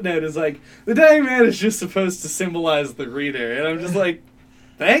 And the footnote is like, the dying man is just supposed to symbolize the reader. And I'm just like,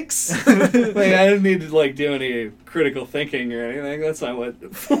 thanks? Like, I didn't need to, like, do any critical thinking or anything. That's not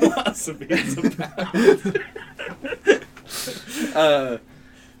what philosophy is about.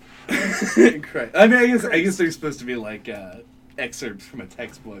 I mean, I guess they're supposed to be, like, excerpts from a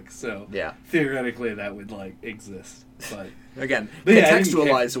textbook, so Yeah. theoretically that would like exist. But Again, But yeah, I didn't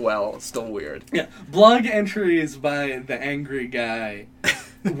contextualize well, it's still weird. yeah, blog entries by the angry guy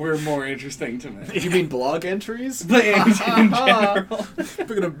were more interesting to me. You mean blog entries? The in general.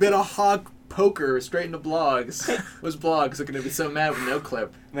 We're gonna bid a hog poker straight into blogs. Those blogs are gonna be so mad with no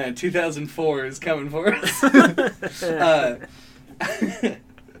clip. Man, 2004 is coming for us.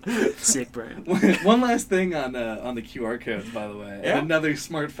 Sick brain. One last thing on the QR codes, by the way. Yeah? And another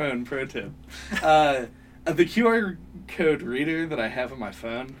smartphone pro tip. The QR code reader that I have on my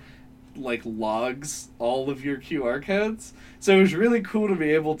phone, like, logs all of your QR codes. So it was really cool to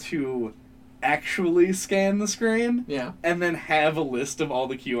be able to actually scan the screen Yeah. and then have a list of all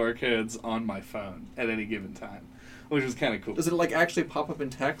the QR codes on my phone at any given time, which was kind of cool. Does it like actually pop up in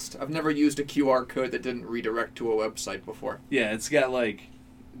text? I've never used a QR code that didn't redirect to a website before. Yeah, it's got like,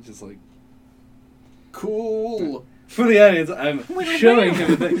 just like, Cool. for the audience, I'm showing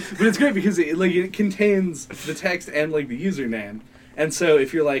him the thing, but it's great because it contains the text and like the username, and so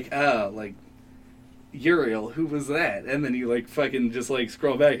if you're like, oh, like Uriel, who was that? And then you like fucking just like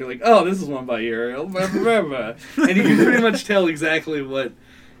scroll back, you're like, oh, this is one by Uriel, blah, blah, blah, blah. And you can pretty much tell exactly what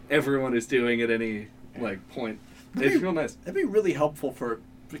everyone is doing at any like point. It's real nice. That'd be really helpful for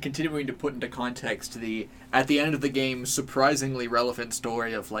continuing to put into context the at the end of the game surprisingly relevant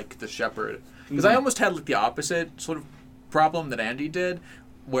story of like the shepherd. Because I almost had like the opposite sort of problem that Andy did,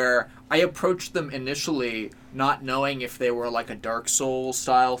 where I approached them initially not knowing if they were like a Dark Souls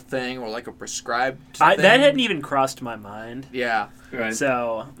style thing or like a prescribed thing. That hadn't even crossed my mind. Yeah. Right.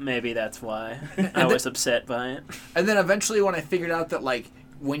 So maybe that's why I was upset by it. And then eventually when I figured out that like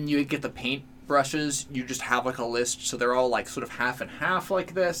when you get the paint brushes, you just have like a list, so they're all like sort of half and half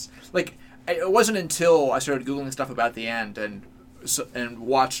like this. Like it wasn't until I started Googling stuff about the end and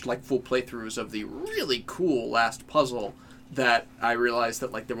watched like full playthroughs of the really cool last puzzle that I realized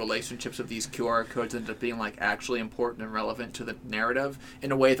that like the relationships of these QR codes ended up being like actually important and relevant to the narrative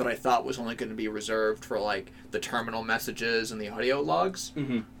in a way that I thought was only going to be reserved for like the terminal messages and the audio logs.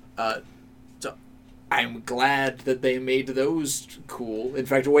 Mm-hmm. So I'm glad that they made those cool. In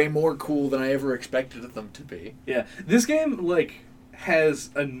fact, way more cool than I ever expected them to be. Yeah, this game like has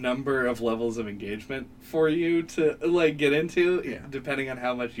a number of levels of engagement for you to like get into, Yeah. depending on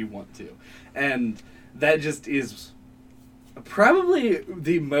how much you want to, and that just is probably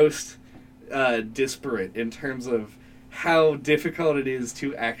the most disparate in terms of how difficult it is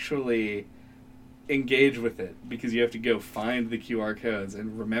to actually engage with it, because you have to go find the QR codes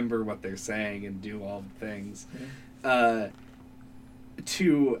and remember what they're saying and do all the things.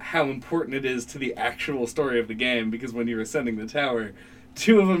 To how important it is to the actual story of the game, because when you're ascending the tower,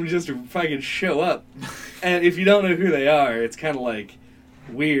 two of them just fucking show up, and if you don't know who they are, it's kind of like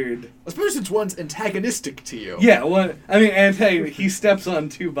weird. Especially since one's antagonistic to you. Yeah, well, I mean, he steps on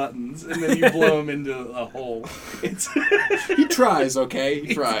two buttons and then you blow him into a hole. It's He tries, okay?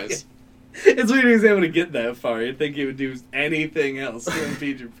 He tries. It's weird he's able to get that far. You'd think he would do anything else to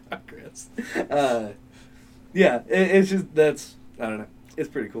impede your progress. Yeah, it's just, I don't know. It's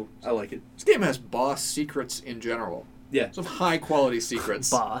pretty cool. I like it. This game has boss secrets in general. Yeah. Some high quality secrets.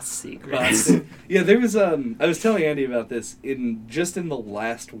 Boss secrets. Yeah, there was I was telling Andy about this in the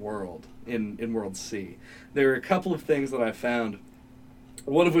last world, in World C. There were a couple of things that I found,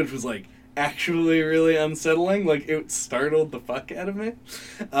 one of which was like actually really unsettling, like it startled the fuck out of me.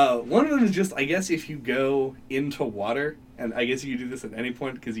 One of them is just, I guess if you go into water, and I guess you could do this at any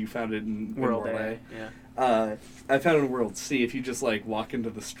point because you found it in World World A. Yeah. I found it in World C, if you just like walk into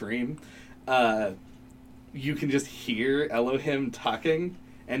the stream, you can just hear Elohim talking,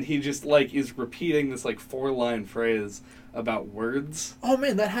 and he just like is repeating this like 4-line phrase about words Oh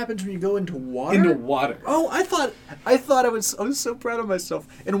man, that happens when you go into water? into water. Oh, I thought I was so proud of myself.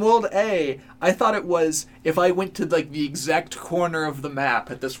 In World A, I thought it was if I went to like the exact corner of the map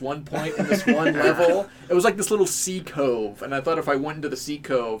at this one point in this one level, it was like this little sea cove, and I thought if I went into the sea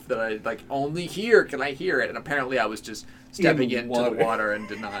cove that I like only here can I hear it, and apparently I was just stepping into the water and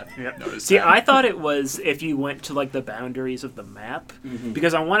did not notice See, that. I thought it was if you went to like the boundaries of the map,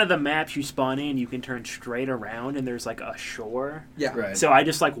 because on one of the maps you spawn in, you can turn straight around and there's like a shore. Yeah. Right. So I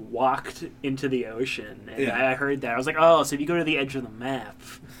just like walked into the ocean, and Yeah. I heard that. I was like, oh, so if you go to the edge of the map,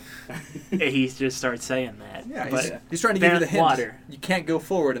 and he just starts saying that. Yeah, but he's trying to give you the hint. water. You can't go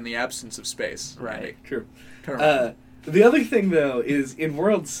forward in the absence of space. Right. True. Turn around. The other thing though is in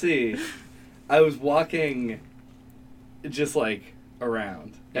World C, I was walking just like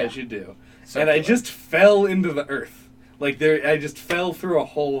around as you do, and I just fell into the earth. Like I just fell through a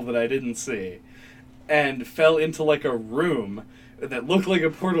hole that I didn't see, and fell into like a room that looked like a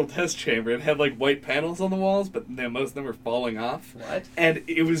Portal test chamber. It had like white panels on the walls, but most of them were falling off. What? And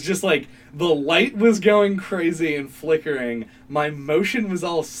it was just like the light was going crazy and flickering. My motion was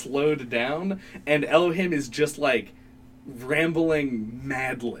all slowed down, and Elohim is just like rambling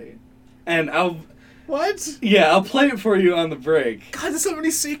madly. And What? I'll play it for you on the break. God, there's so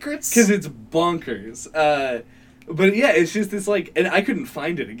many secrets. Because it's bonkers. But yeah, it's just this like, and I couldn't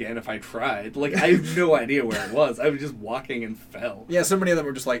find it again if I tried. Like, I have no idea where it was. I was just walking and fell. Yeah, so many of them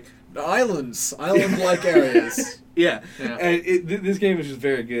were just like island-like areas. Yeah. Yeah. And this game is just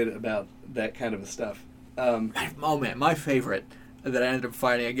very good about that kind of stuff. Oh man, my favorite that I ended up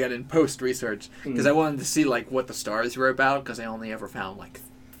finding again in post-research, because I wanted to see like what the stars were about, because I only ever found like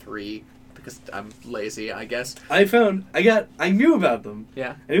 3, because I'm lazy, I guess. I knew about them.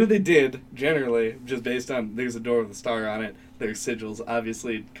 Yeah. I knew what they did, generally, just based on, there's a door with a star on it, there's sigils.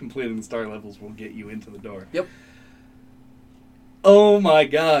 Obviously, completing the star levels will get you into the door. Yep. Oh my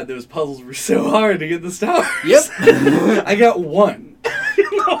god, those puzzles were so hard to get the stars. Yep. I got 1.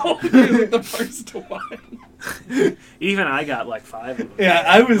 No, it was like the first one. Even I got like 5 of them. Yeah,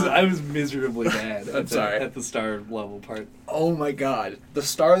 I was miserably bad I'm sorry. at the star level part. Oh my god. The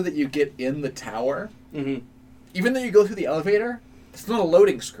star that you get in the tower, Mm-hmm. even though you go through the elevator, it's not a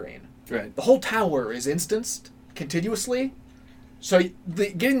loading screen. Right. The whole tower is instanced continuously. So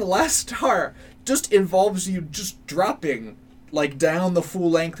getting the last star just involves you just dropping like down the full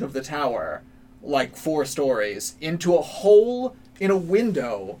length of the tower, like 4 stories, into a hole in a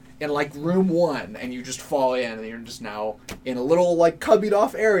window in like room 1, and you just fall in, and you're just now in a little like cubbied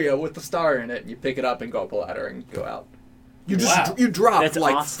off area with the star in it, and you pick it up and go up a ladder and go out. You just Wow. you drop That's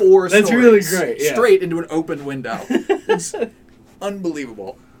like awesome. 4 That's stories really great, yeah. straight into an open window. It's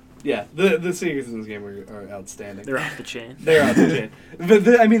unbelievable. Yeah, the secrets in this game are outstanding. They're off the chain. They're off the chain.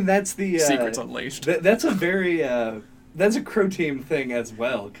 But I mean, that's the Secrets Unleashed. That's a very that's a Crow Team thing as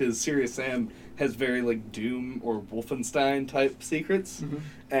well, because Serious Sam has very like Doom or Wolfenstein type secrets,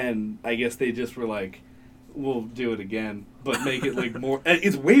 and I guess they just were like, we'll do it again, but make it like more.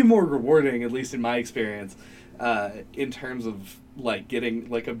 It's way more rewarding, at least in my experience, in terms of like getting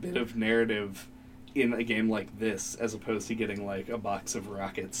like a bit of narrative in a game like this, as opposed to getting like a box of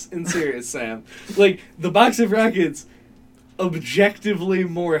rockets in Serious Sam. Like the box of rockets, objectively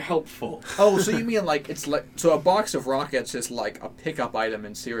more helpful. Oh, so you mean like it's like so a box of rockets is like a pickup item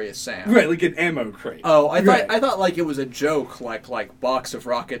in Serious Sam? Right, like an ammo crate. Oh, I Right. thought like it was a joke, like box of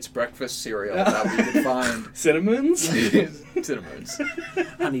rockets breakfast cereal that we could find. Cinnamons? Cinnamons.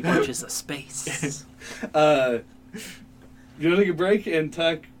 Honey bunches of space. You want to take a break and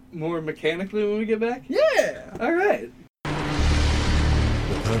talk more mechanically when we get back? Yeah. All right.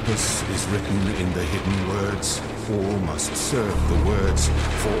 The purpose is written in the hidden words. All must serve the words,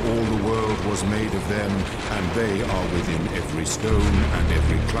 for all the world was made of them, and they are within every stone and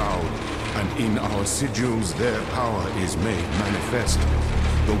every cloud. And in our sigils their power is made manifest.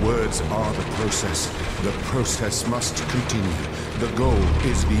 The words are the process. The process must continue. The goal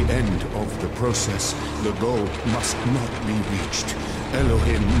is the end of the process. The goal must not be reached.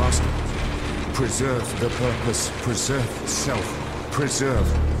 Elohim must preserve the purpose, preserve self, preserve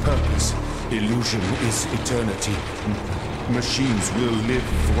purpose. Illusion is eternity. Machines will live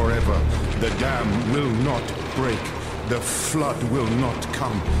forever. The dam will not break. The flood will not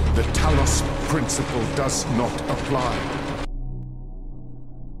come. The Talos principle does not apply.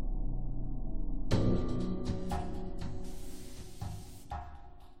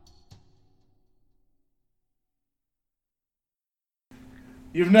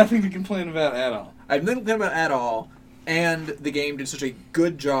 You have nothing to complain about at all. I have nothing to complain about at all, and the game did such a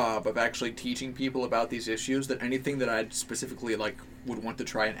good job of actually teaching people about these issues that anything that I'd specifically like would want to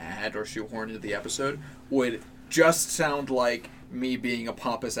try and add or shoehorn into the episode would just sound like me being a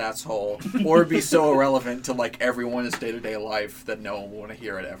pompous asshole, or be so irrelevant to like everyone's day-to-day life that no one will want to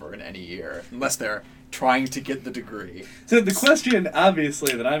hear it ever in any year, unless they're trying to get the degree. So the question,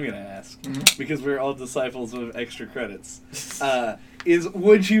 obviously, that I'm going to ask, because we're all disciples of extra credits, is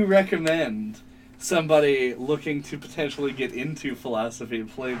would you recommend somebody looking to potentially get into philosophy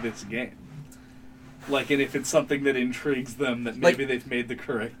play this game? Like, and if it's something that intrigues them, that maybe they've made the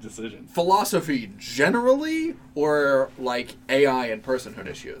correct decision. Philosophy generally, or like AI and personhood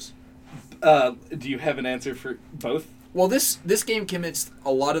issues? Do you have an answer for both? Well, this game commits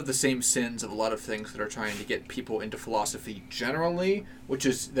a lot of the same sins of a lot of things that are trying to get people into philosophy generally, which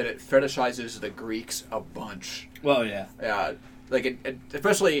is that it fetishizes the Greeks a bunch. Well, yeah.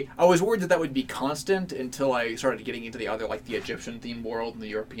 Especially, I was worried that would be constant until I started getting into the other, like the Egyptian-themed world and the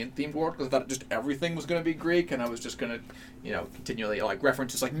European-themed world, because I thought just everything was going to be Greek, and I was just going to, continually, like,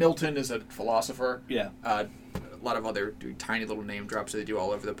 references, like Milton is a philosopher. Yeah. lot of other tiny little name drops that they do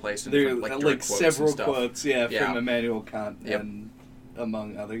all over the place. And There from, are direct like quotes several and stuff. quotes, from Yeah. Immanuel Kant Yep. and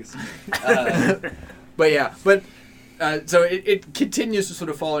among others. But so it continues to sort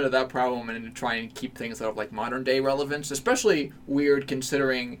of fall into that problem and to try and keep things that have like modern day relevance, especially weird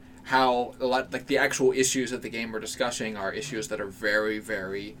considering how a lot like the actual issues that the game we're discussing are issues that are very,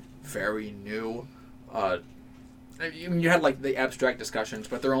 very, very new. You had like the abstract discussions,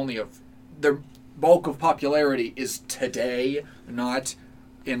 but their bulk of popularity is today, not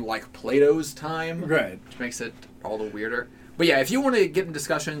in like Plato's time, Right. which makes it all the weirder. But yeah, if you want to get in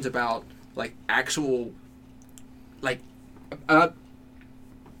discussions about like actual, like, how's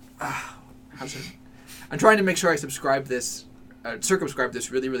it? I'm trying to make sure I circumscribe this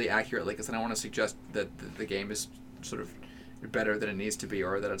really, really accurately, because then I want to suggest that the game is sort of better than it needs to be,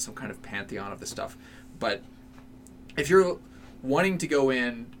 or that it's some kind of pantheon of this stuff. But if you're wanting to go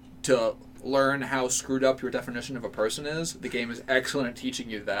in to learn how screwed up your definition of a person is, the game is excellent at teaching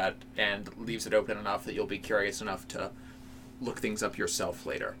you that and leaves it open enough that you'll be curious enough to look things up yourself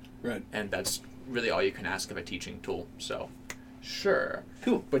later. Right. And that's really all you can ask of a teaching tool. So, sure.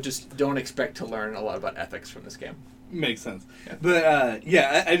 Cool. But just don't expect to learn a lot about ethics from this game. Makes sense. Yeah. But,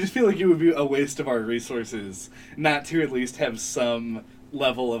 I just feel like it would be a waste of our resources not to at least have some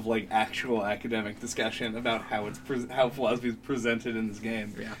level of, like, actual academic discussion about how how philosophy is presented in this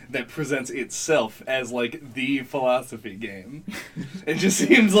game that presents itself as, like, the philosophy game. It just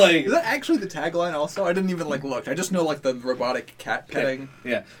seems like... Is that actually the tagline also? I didn't even, like, look. I just know, like, the robotic cat petting.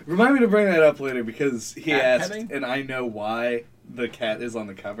 Yeah. Remind me to bring that up later, because he Cat asked, petting? and I know why the cat is on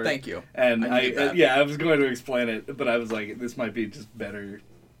the cover. Thank you. And I need that. I was going to explain it, but I was like, this might be just better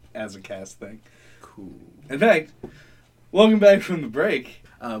as a cast thing. Cool. In fact, welcome back from the break.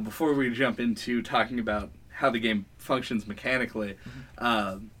 Before we jump into talking about how the game functions mechanically,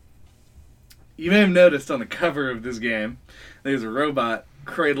 you may have noticed on the cover of this game, there's a robot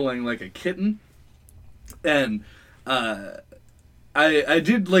cradling like a kitten, and I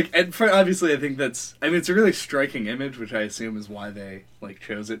did like. Obviously, I think it's a really striking image, which I assume is why they like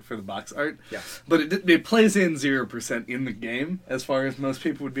chose it for the box art. Yeah. But it plays in 0% in the game, as far as most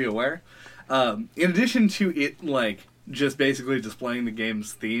people would be aware. In addition to it, like, just basically displaying the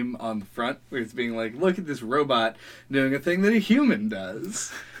game's theme on the front, where it's being like, look at this robot doing a thing that a human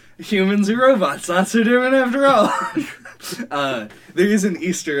does. Humans are robots, not so different after all. There is an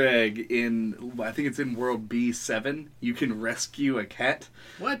Easter egg I think it's in World B7. You can rescue a cat.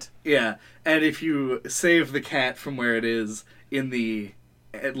 What? Yeah, and if you save the cat from where it is in the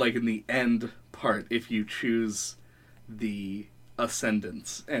end part, if you choose the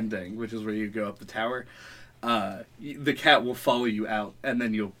Ascendance ending, which is where you go up the tower, the cat will follow you out, and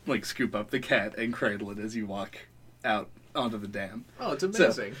then you'll like scoop up the cat and cradle it as you walk out onto the dam. Oh, it's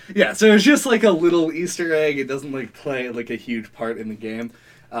amazing. So it's just like a little Easter egg. It doesn't like play like a huge part in the game,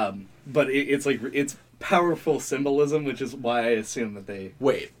 but it's powerful symbolism, which is why I assume that they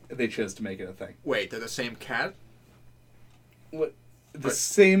chose to make it a thing. Wait, they're the same cat? What? The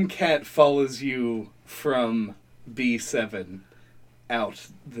same cat follows you from B7 out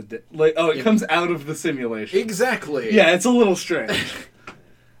it comes out of the simulation. Exactly. Yeah, it's a little strange.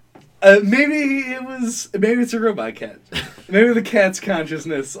 Maybe it's a robot cat. Maybe the cat's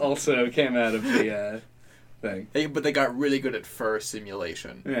consciousness also came out of the thing. But they got really good at fur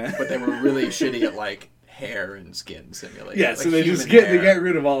simulation. Yeah. But they were really shitty at like hair and skin simulation. Yeah, like so they human they hair. got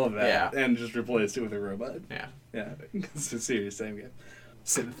rid of all of that Yeah. and just replaced it with a robot. Yeah. Yeah, it's a serious same game.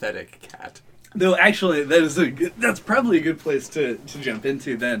 Synthetic cat. Though actually, that's probably a good place to jump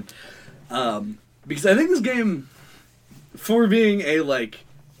into then, because I think this game, for being a like,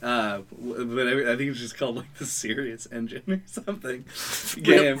 I think it's just called like the Serious Engine or something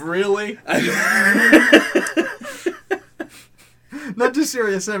game. Really? Not just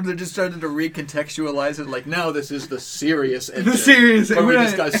Serious Engine. They're just trying to recontextualize it. Like now, this is the Serious Engine. The Serious where we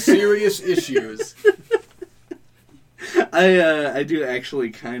Engine. discuss serious issues. I do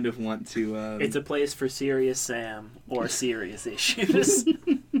actually kind of want to. It's a place for Serious Sam or serious issues.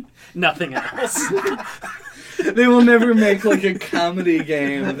 Nothing else. They will never make like a comedy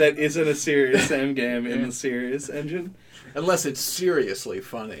game that isn't a Serious Sam game in the Serious Engine. Unless it's seriously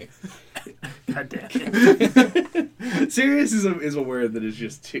funny. God damn it. Serious is a word that is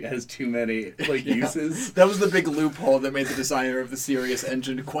just has too many like uses. That was the big loophole that made the designer of the Serious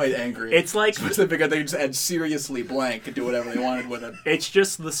Engine quite angry. It's like specific. They just add seriously blank and do whatever they wanted with it. it's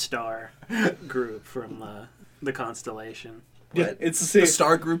just the star group from the constellation. Yeah, it's The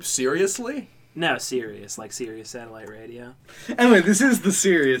Star Group seriously? No, Sirius, like Sirius Satellite Radio. Anyway, this is the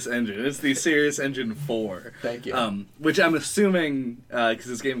Serious Engine. It's the Serious Engine 4. Thank you. Which I'm assuming, because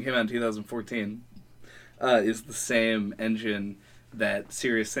this game came out in 2014, is the same engine that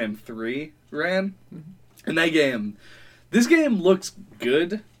Serious Sam 3 ran. In that game, this game looks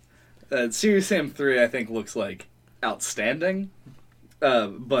good. Serious Sam 3, I think, looks like outstanding.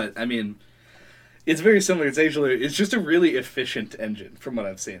 But, I mean, it's very similar. It's just a really efficient engine, from what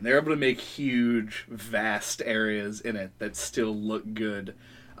I've seen. They're able to make huge, vast areas in it that still look good.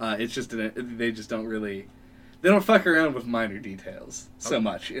 It's just, they just don't really... They don't fuck around with minor details so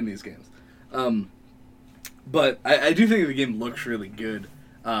much in these games. But I do think the game looks really good.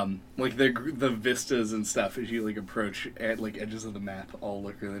 Like the vistas and stuff as you like approach at like edges of the map all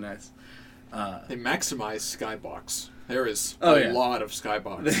look really nice. They maximize Skybox. There is lot of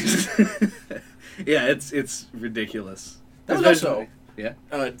Skybox. Yeah, it's ridiculous. That was also yeah.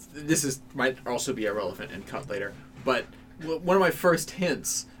 Might also be irrelevant and cut later, but one of my first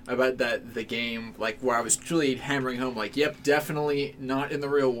hints about the game, like where I was truly hammering home, like, yep, definitely not in the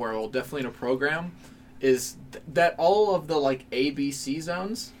real world, definitely in a program, is that all of the like ABC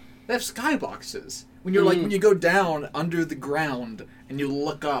zones, they have skyboxes. When you're when you go down under the ground and you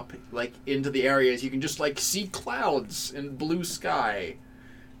look up like into the areas, you can just like see clouds and blue sky.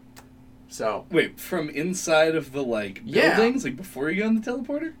 So wait, from inside of the like buildings, like before you go in the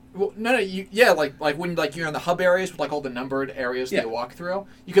teleporter? Well, no, like when like you're in the hub areas with like all the numbered areas that you walk through,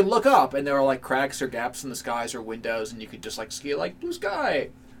 you can look up and there are like cracks or gaps in the skies or windows, and you could just like ski like blue sky.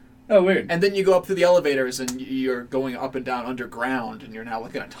 Oh, weird. And then you go up through the elevators and you're going up and down underground, and you're now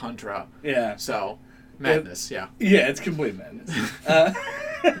looking at tundra. Yeah. So madness, yeah. Yeah, it's complete madness.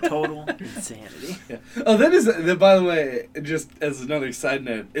 Total insanity. Yeah. Oh, that by the way, just as another side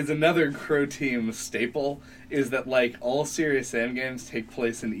note, is another Crow Team staple, is that like all Serious Sam games take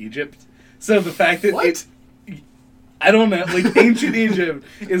place in Egypt. So the fact that I don't know, like ancient Egypt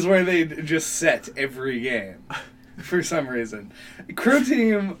is where they just set every game. For some reason. Crow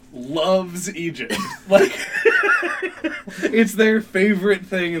Team loves Egypt. Like, it's their favorite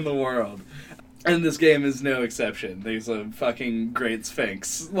thing in the world. And this game is no exception. There's a fucking great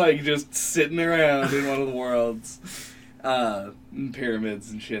sphinx, like, just sitting around in one of the worlds. Pyramids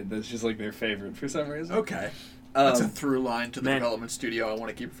and shit. That's just, like, their favorite for some reason. Okay. That's a through line to the development studio I want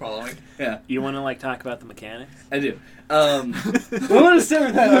to keep following. Yeah. You want to, like, talk about the mechanics? I do. I want to start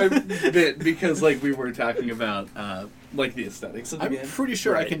with that a bit because, like, we were talking about, like, the aesthetics of the game. I'm pretty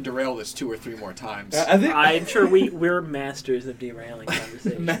sure I can derail this 2 or 3 more times. I'm sure we're masters of derailing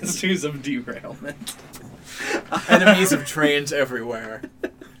conversations. Masters of derailment. Enemies of trains everywhere.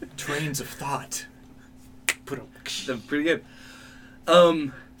 Trains of thought. That's pretty good.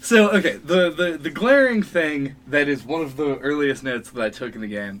 So, okay, the glaring thing that is one of the earliest notes that I took in the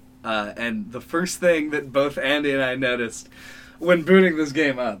game, and the first thing that both Andy and I noticed when booting this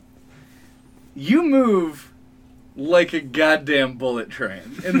game up, you move like a goddamn bullet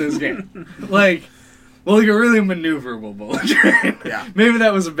train in this game. like a really maneuverable bullet train. Yeah. Maybe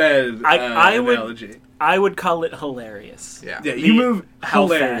that was a bad analogy. I would call it hilarious. Yeah. Yeah, you move how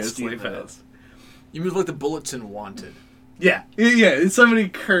hilariously fast you fast. You move like the bullets in Wanted. Yeah, somebody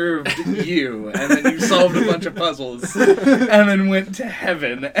curved you, and then you solved a bunch of puzzles, and then went to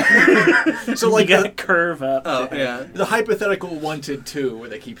heaven. So like you gotta curve up. Oh, yeah. The hypothetical Wanted 2, where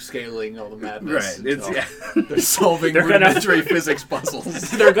they keep scaling all the madness. Right, They're solving rudimentary physics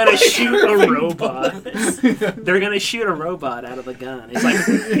puzzles. They're gonna shoot a robot. They're gonna shoot a robot out of the gun.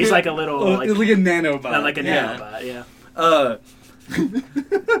 He's like a little... like a nanobot. Like a nanobot, yeah.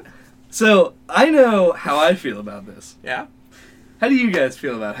 So, I know how I feel about this. Yeah? How do you guys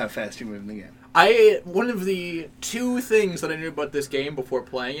feel about how fast you move in the game? One of the 2 things that I knew about this game before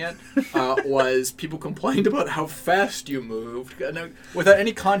playing it was people complained about how fast you moved. Without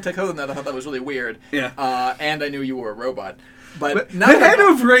any context other than that, I thought that was really weird. Yeah. And I knew you were a robot. But that had to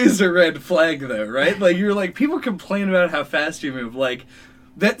have raised a red flag, though, right? Like, you're like, people complain about how fast you move. Like,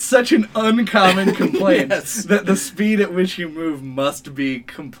 that's such an uncommon complaint that the speed at which you move must be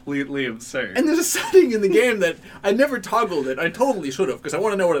completely absurd. And there's a setting in the game that I never toggled it. I totally should have, because I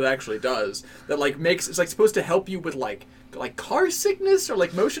want to know what it actually does. That like it's like supposed to help you with like car sickness or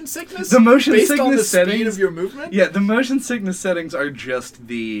like motion sickness. The motion based sickness on the settings speed of your movement. Yeah, the motion sickness settings are just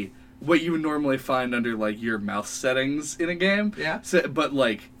what you would normally find under like your mouse settings in a game. Yeah. So, but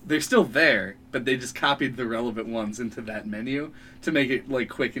like they're still there, but they just copied the relevant ones into that menu to make it like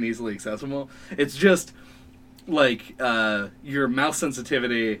quick and easily accessible. It's just like your mouse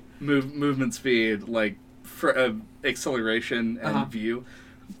sensitivity, movement speed, like for acceleration and view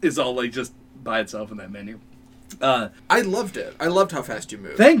is all like just by itself in that menu. I loved it. I loved how fast you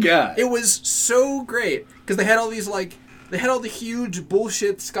moved. Thank God. It was so great because they had all these like they had all the huge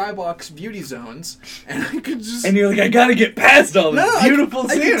bullshit skybox beauty zones, and I could just... And you're like, I gotta get past all this beautiful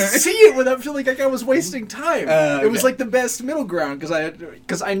I scenery. could see it without feeling like I was wasting time. Okay. It was like the best middle ground,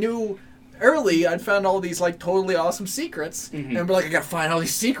 because I knew... Early, I'd found all these like totally awesome secrets, and be like, I gotta find all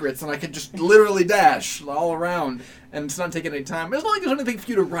these secrets, and I could just literally dash all around, and it's not taking any time. It's not like there's anything for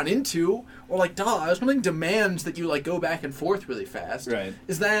you to run into, or like dodge. Something demands that you like go back and forth really fast. Right.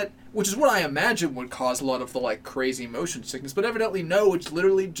 Which is what I imagine would cause a lot of the like crazy motion sickness, but evidently no, it's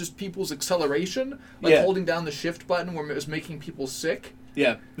literally just people's acceleration, like holding down the shift button where it was making people sick.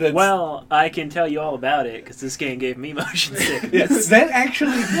 Yeah. Well, I can tell you all about it because this game gave me motion sickness. Yes, that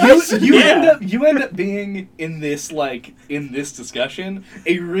actually you end up being in this discussion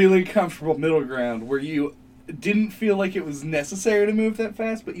a really comfortable middle ground where you didn't feel like it was necessary to move that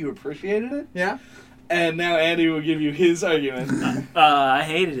fast, but you appreciated it. Yeah. And now Andy will give you his argument. I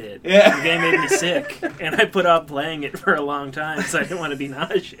hated it. Yeah. The game made me sick, and I put off playing it for a long time, so I didn't want to be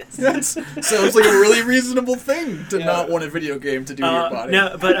nauseous. Sounds like a really reasonable thing to not want a video game to do to your body.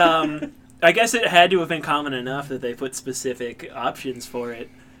 No, but I guess it had to have been common enough that they put specific options for it.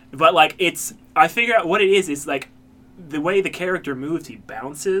 But like, I figure out what it is. It's like the way the character moves. He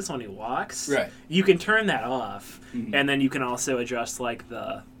bounces when he walks. Right. You can turn that off, and then you can also adjust like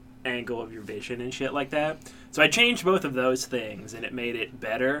the angle of your vision and shit like that. So I changed both of those things, and it made it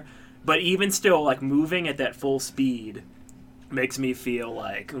better. But even still, like moving at that full speed makes me feel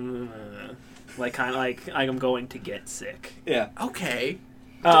like kind of like I'm going to get sick. Yeah. Okay.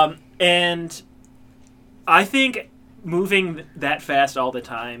 And I think moving that fast all the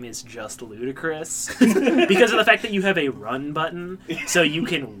time is just ludicrous because of the fact that you have a run button, so you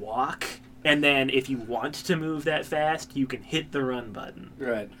can walk, and then if you want to move that fast, you can hit the run button.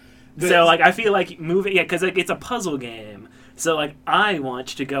 Right. So, like, I feel like moving... Yeah, because like, it's a puzzle game. So, like, I want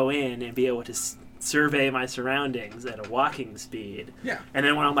to go in and be able to survey my surroundings at a walking speed. Yeah. And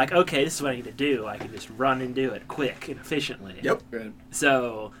then when I'm like, okay, this is what I need to do, I can just run and do it quick and efficiently. Yep. Right.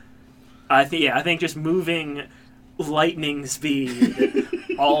 So, I think just moving lightning speed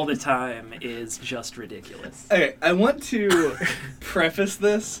all the time is just ridiculous. Okay, I want to preface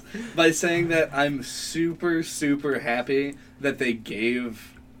this by saying that I'm super, super happy that they gave...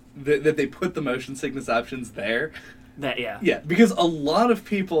 that they put the motion sickness options there. Yeah, because a lot of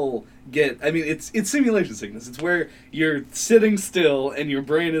people get... I mean, it's simulation sickness. It's where you're sitting still and your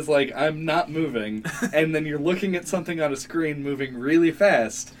brain is like, I'm not moving, and then you're looking at something on a screen moving really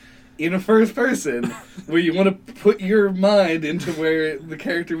fast in a first person where you want to put your mind into where the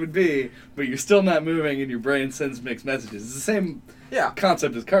character would be, but you're still not moving and your brain sends mixed messages. It's the same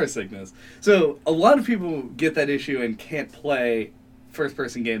concept as car sickness. So a lot of people get that issue and can't play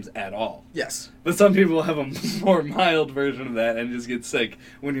first-person games at all. Yes. But some people have a more mild version of that and just get sick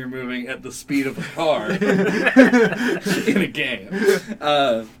when you're moving at the speed of a car in a game.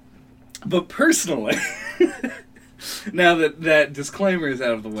 But personally, now that disclaimer is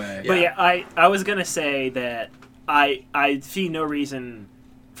out of the way... But yeah, I was going to say that I see no reason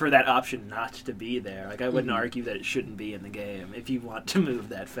for that option not to be there. Like, I wouldn't argue that it shouldn't be in the game if you want to move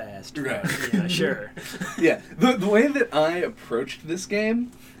that fast. Right. Yeah, sure. Yeah. The way that I approached this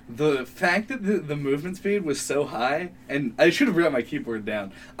game, the fact that the movement speed was so high, and I should have brought my keyboard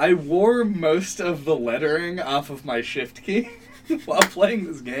down, I wore most of the lettering off of my shift key while playing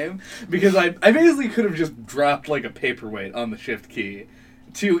this game, because I basically could have just dropped like a paperweight on the shift key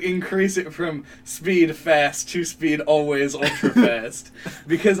to increase it from speed fast to speed always ultra fast,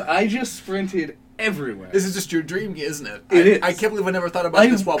 because I just sprinted everywhere. This is just your dream, isn't it? It is. I can't believe I never thought about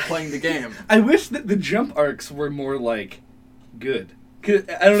this while playing the game. I wish that the jump arcs were more, like, good.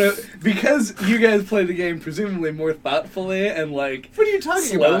 I don't know, because you guys play the game presumably more thoughtfully and, like, what are you talking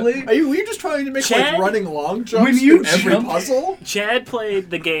slowly? about? Were you just trying to make, Chad, like, running long jumps when you in every jump, puzzle? Chad played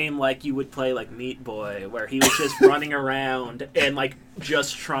the game like you would play, like, Meat Boy, where he was just running around and, like,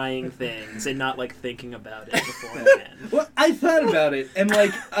 just trying things and not, like, thinking about it beforehand. Well, I thought about it, and,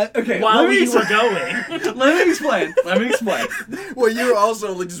 like, okay. While you were going. Let me explain. Well, you were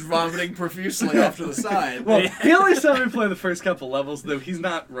also like, just vomiting profusely off to the side. Well, he only saw me play the first couple levels, though he's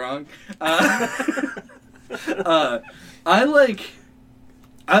not wrong. First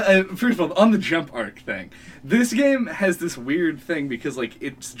of all, on the jump arc thing, this game has this weird thing because, like,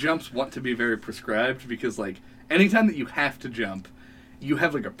 its jumps want to be very prescribed because, like, anytime that you have to jump, you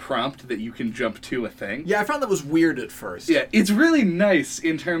have, like, a prompt that you can jump to a thing. Yeah, I found that was weird at first. Yeah, it's really nice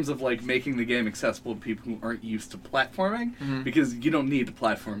in terms of, like, making the game accessible to people who aren't used to platforming, because you don't need to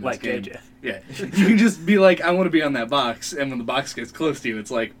platform this like game. JJ. Yeah, you can just be like, I want to be on that box, and when the box gets close to you, it's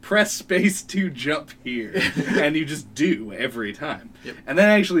like, press space to jump here, and you just do every time. Yep. And that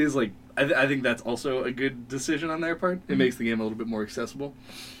actually is, like, I think that's also a good decision on their part. It makes the game a little bit more accessible.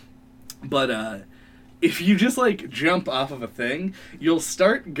 But if you just like jump off of a thing, you'll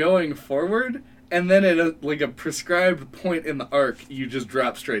start going forward, and then at a prescribed point in the arc, you just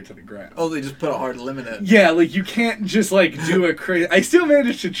drop straight to the ground. Oh, they just put a hard limit in. Yeah, like you can't just like do a crazy. I still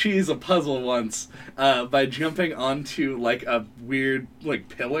managed to cheese a puzzle once by jumping onto like a weird like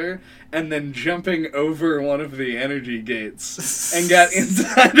pillar and then jumping over one of the energy gates and got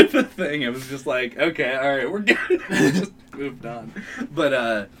inside of the thing. It was just like, okay, all right, we're good. Just moved on.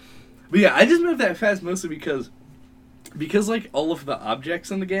 But yeah, I just moved that fast mostly because like all of the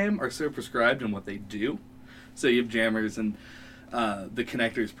objects in the game are so prescribed in what they do. So you have jammers and the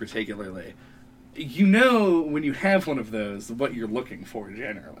connectors particularly. You know when you have one of those what you're looking for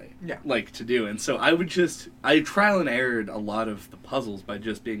generally. Yeah. Like to do. And so I trial and errored a lot of the puzzles by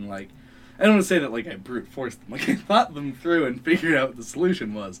just being like, I don't want to say that like I brute forced them. Like I thought them through and figured out what the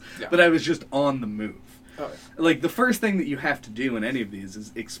solution was. Yeah. But I was just on the move. Oh. Like the first thing that you have to do in any of these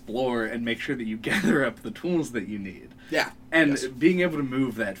is explore and make sure that you gather up the tools that you need. Yeah. And being able to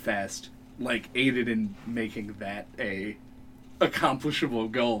move that fast, like, aided in making that a accomplishable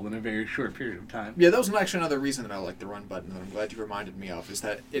goal in a very short period of time. Yeah, that was actually another reason that I like the run button that I'm glad you reminded me of, is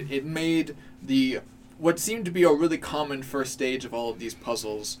that it made what seemed to be a really common first stage of all of these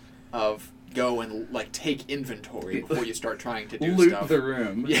puzzles of go and, like, take inventory before you start trying to do Loot stuff. the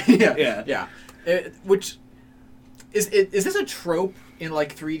room. Yeah. Which, is this a trope in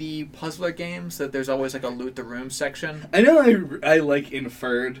like 3D puzzler games that there's always like a loot the room section? I know I like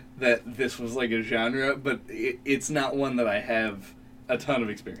inferred that this was like a genre, but it's not one that I have a ton of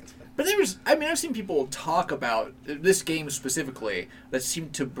experience with. But I've seen people talk about this game specifically that seem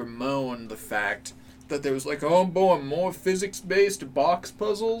to bemoan the fact that there was like, oh boy, more physics-based box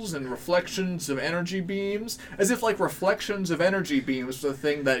puzzles and reflections of energy beams, as if like reflections of energy beams was the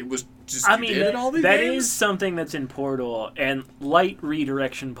thing that was just did in all these that games. Is something that's in Portal, and light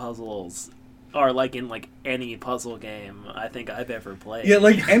redirection puzzles are like in like any puzzle game I think I've ever played. Yeah,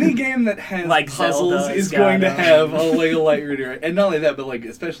 like any game that has like puzzles Zelda is going to have a light redirect, and not only that, but like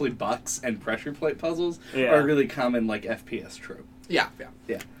especially box and pressure plate puzzles are a really common like FPS trope. Yeah.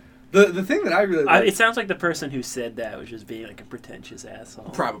 The thing that I really like... it sounds like the person who said that was just being like a pretentious asshole.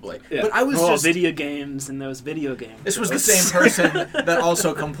 Probably. Yeah. But I was video games and those video games. This was the same person that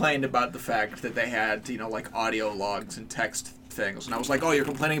also complained about the fact that they had, like audio logs and text things. And I was like, oh, you're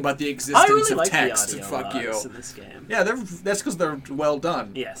complaining about the existence of text. The fuck you. in this game. Yeah, that's because they're well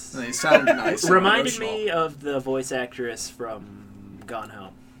done. Yes. And they sound nice. Reminded me of the voice actress from Gone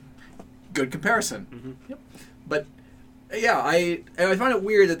Home. Good comparison. Mm-hmm. Yep. But... yeah, I find it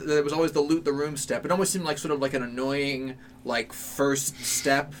weird that there was always the loot the room step. It almost seemed like sort of like an annoying like first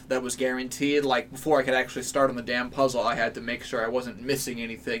step that was guaranteed. Like before I could actually start on the damn puzzle, I had to make sure I wasn't missing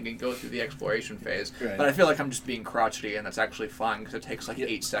anything and go through the exploration phase. Right. But I feel like I'm just being crotchety, and that's actually fine because it takes like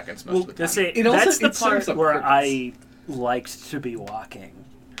 8 seconds most of the time. That's the part where I liked to be walking.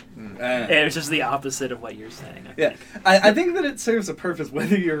 And it's just the opposite of what you're saying. I think that it serves a purpose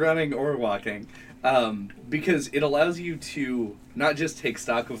whether you're running or walking. Because it allows you to not just take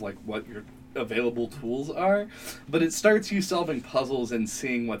stock of like what your available tools are, but it starts you solving puzzles and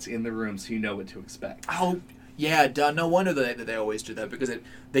seeing what's in the room so you know what to expect. Oh, yeah, duh. No wonder that they always do that, because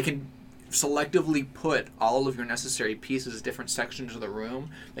they can selectively put all of your necessary pieces, different sections of the room,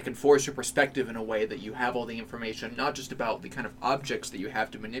 that can force your perspective in a way that you have all the information, not just about the kind of objects that you have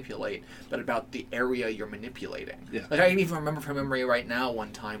to manipulate, but about the area you're manipulating. Yeah. Like I can even remember from memory right now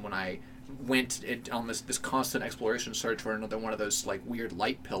one time when I went on this constant exploration search for another one of those like weird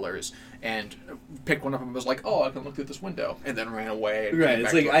light pillars, and picked one up and was like, oh, I can look through this window, and then ran away. And right, came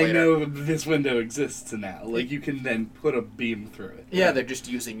it's back like, to it I later. know this window exists now. Like, you can then put a beam through it. Yeah, right? they're just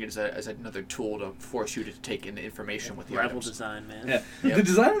using it as another tool to force you to take in the information with the Level items. design, man. Yeah. Yep. The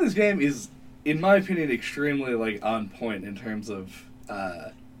design of this game is, in my opinion, extremely like on point in terms of...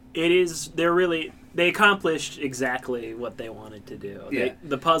 It is. They accomplished exactly what they wanted to do. Yeah.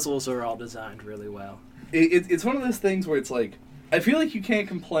 The puzzles are all designed really well. It's one of those things where it's like, I feel like you can't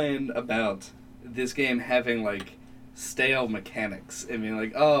complain about this game having like stale mechanics. I mean,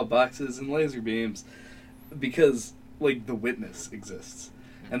 like, oh, boxes and laser beams, because like The Witness exists.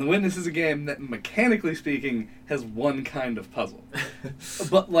 And The Witness is a game that, mechanically speaking, has one kind of puzzle.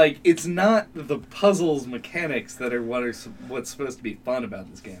 But, like, it's not the puzzle's mechanics that are what's supposed to be fun about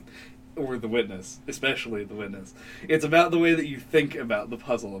this game. Or The Witness, especially The Witness. It's about the way that you think about the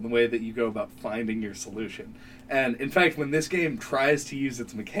puzzle and the way that you go about finding your solution. And, in fact, when this game tries to use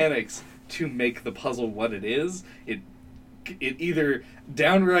its mechanics to make the puzzle what it is, it it either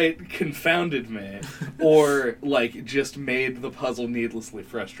downright confounded me or like just made the puzzle needlessly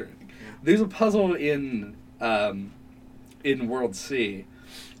frustrating. Yeah. There's a puzzle in World C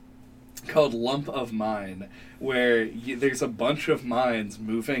called Lump of Mine where there's a bunch of mines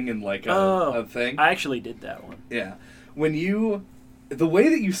moving in like a thing. I actually did that one. Yeah. The way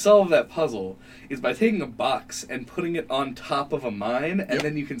that you solve that puzzle is by taking a box and putting it on top of a mine, and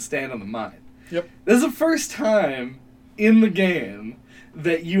then you can stand on the mine. Yep. This is the first time in the game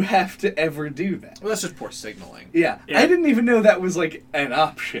that you have to ever do that. Well, that's just poor signaling. Yeah. Yeah. I didn't even know that was like an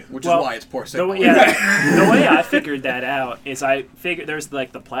option. Which Well, is why it's poor The signaling. way, the way I figured that out is I figured there's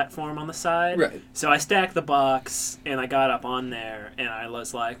like the platform on the side. Right. So I stacked the box and I got up on there and I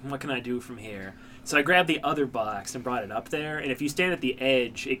was like, what can I do from here? So I grabbed the other box and brought it up there. And if you stand at the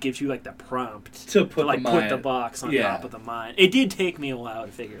edge, it gives you like the prompt To put like the put mine. the box on Yeah. top of the mine. It did take me a while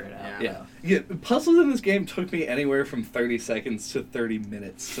to figure it out. Yeah. Puzzles in this game took me anywhere from 30 seconds to 30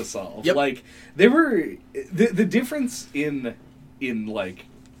 minutes to solve. Yep. Like, they were... The difference in like...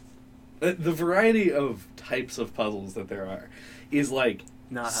 The variety of types of puzzles that there are is, like...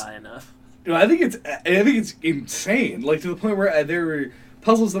 Not high enough. I think it's insane. Like, to the point where there were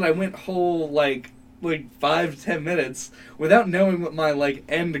puzzles that I went whole, like 5 to 10 minutes without knowing what my, like,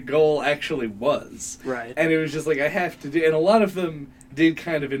 end goal actually was. Right. And it was just like, I have to do... And a lot of them did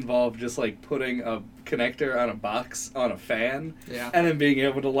kind of involve just, like, putting a connector on a box on a fan. Yeah. And then being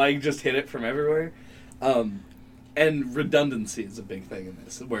able to, like, just hit it from everywhere. And redundancy is a big thing in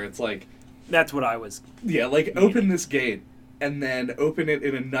this, where it's like... That's what I was. Yeah, like, open this gate, and then open it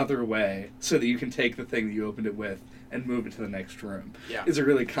in another way, so that you can take the thing that you opened it with and move it to the next room. Yeah. Is a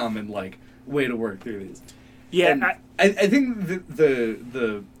really common, like, way to work through these. Yeah. And I think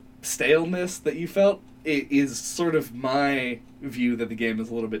the staleness that you felt is sort of my view that the game is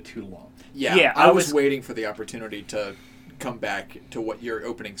a little bit too long. Yeah, Yeah, I I was was- waiting for the opportunity to come back to what your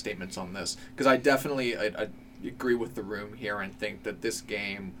opening statements on this, because I definitely I agree with the room here and think that this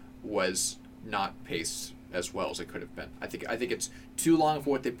game was not paced as well as it could have been. I think it's too long for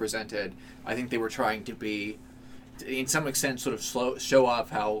what they presented. I think they were trying to be, in some extent, sort of show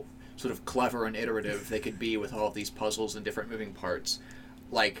off how sort of clever and iterative they could be with all of these puzzles and different moving parts.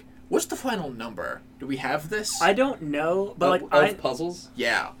 Like, what's the final number? Do we have this? I don't know, but like of puzzles,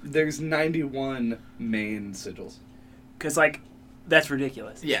 Yeah. there's 91 main sigils. because like that's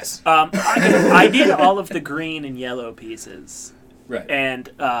ridiculous. Yes. I did all of the green and yellow pieces, Right. and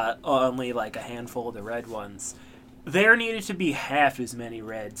only like a handful of the red ones. There needed to be half as many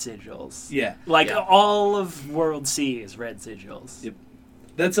red sigils. Yeah. Like Yeah. all of World C is red sigils. Yep.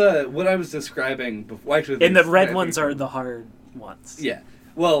 That's what I was describing before. Actually, And the there's- red I ones think- are the hard ones. Yeah.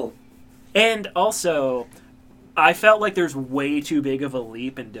 Well, And also, I felt like there's way too big of a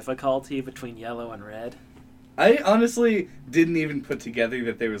leap in difficulty between yellow and red. I honestly didn't even put together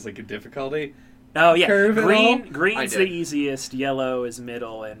that there was like a difficulty. Oh yeah, Curve at all? I green's the did. easiest, yellow is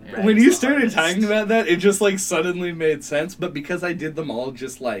middle, and Yeah. red's When you the started hardest. talking about that, it just like suddenly made sense. But because I did them all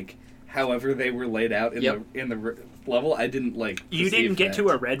just like however they were laid out in Yep. the level, I didn't like. You perceive didn't get that. to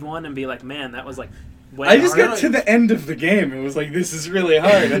a red one and be like, man, that was like way I just harder. got to the end of the game and was like, this is really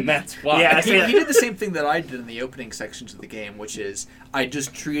hard, and that's why. Yeah, I see. He did the same thing that I did in the opening sections of the game, which is I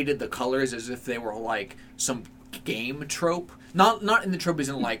just treated the colors as if they were like some game trope. Not in the trope as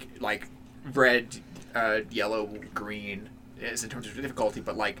in like red, yellow, green is in terms of difficulty,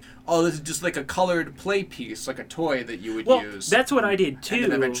 but like, oh, this is just like a colored play piece, like a toy that you would Well, use. that's what I did too. And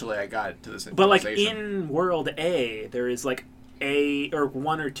then eventually I got to this. But like realization. in World A, there is like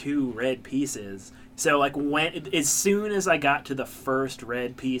one or two red pieces. So like as soon as I got to the first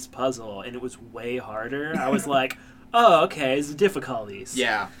red piece puzzle and it was way harder, I was like, oh, okay, it's difficulties.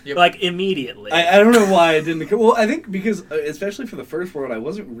 Yeah. Yep. Like immediately. I don't know why I didn't. Well, I think because, especially for the first world, I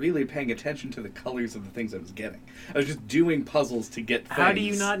wasn't really paying attention to the colors of the things I was getting. I was just doing puzzles to get things. How do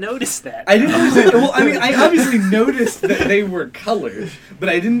you not notice that? I didn't notice it. Well, I mean, I obviously noticed that they were colored, but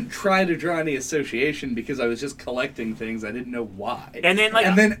I didn't try to draw any association because I was just collecting things. I didn't know why. And then like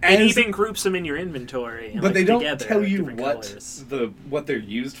And then it as- even groups them in your inventory. And, But like, they don't together, tell like, you different what colors. what they're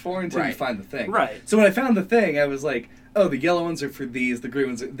used for until you Right. find the thing. Right. So when I found the thing, I was like, oh, the yellow ones are for these, the green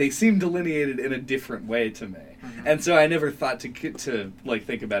ones. They seem delineated in a different way to me, and so I never thought to like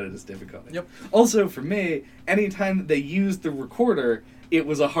think about it as difficulty. Yep. Also, for me, anytime that they used the recorder, it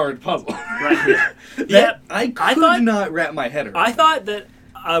was a hard puzzle. Right. That- Yeah, I could I thought- not wrap my head around. I thought that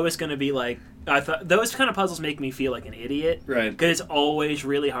I was going to be like, I thought those kind of puzzles make me feel like an idiot. Right. Because it's always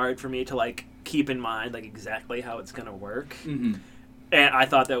really hard for me to like keep in mind like exactly how it's going to work. Mm-hmm. And I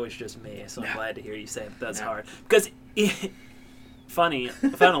thought that was just me, so I'm Yeah. glad to hear you say that that's Yeah. hard. Because,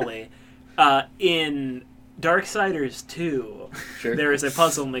 funnily, in Darksiders 2, Sure. there is a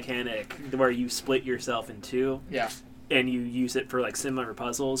puzzle mechanic where you split yourself in two, Yeah. and you use it for like similar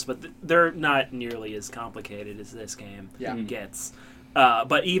puzzles, but they're not nearly as complicated as this game gets.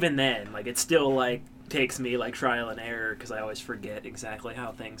 But even then, like, it still like takes me like trial and error because I always forget exactly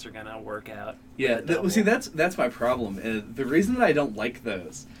how things are gonna work out. Yeah, see, that's my problem. The reason that I don't like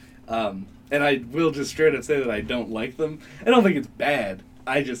those, and I will just straight up say that I don't like them. I don't think it's bad.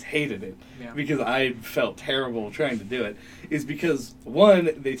 I just hated it because I felt terrible trying to do it. Is because,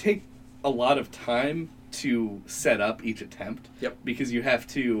 one, they take a lot of time to set up each attempt. Yep. Because you have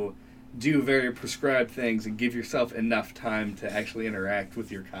to do very prescribed things and give yourself enough time to actually interact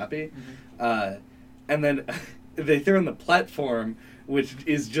with your copy. And then they throw in the platform, which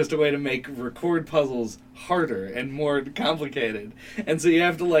is just a way to make record puzzles harder and more complicated. And so you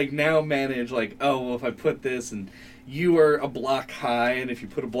have to, like, now manage, like, oh, well, if I put this and you are a block high, and if you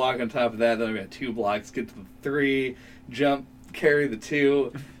put a block on top of that, then I've got 2 blocks, get to the 3, jump, carry the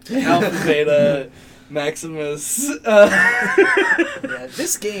 2, alpha, beta, Maximus. Yeah,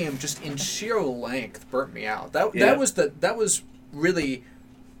 this game just in sheer length burnt me out. That was really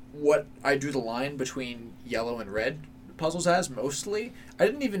what I drew the line between yellow and red puzzles as, mostly. I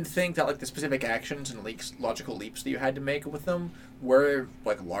didn't even think that, like, the specific actions and logical leaps that you had to make with them were,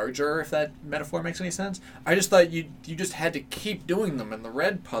 like, larger, if that metaphor makes any sense. I just thought you just had to keep doing them in the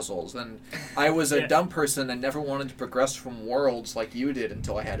red puzzles, and I was a dumb person and never wanted to progress from worlds like you did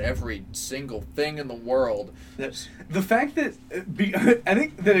until I had every single thing in the world. The fact that I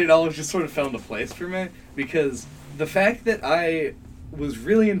think that it all just sort of fell into place for me, because the fact that I was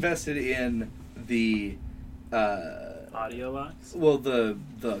really invested in the audio logs? Well, the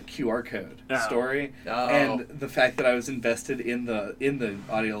QR code story, and the fact that I was invested in the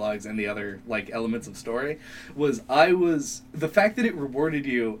audio logs and the other, like, elements of story was the fact that it rewarded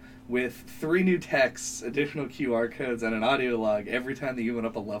you with 3 new texts, additional QR codes, and an audio log every time that you went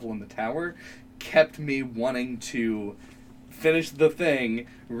up a level in the tower kept me wanting to finish the thing,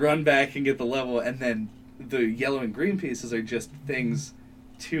 run back and get the level, and then the yellow and green pieces are just things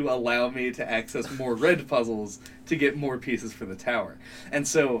to allow me to access more red puzzles to get more pieces for the tower. And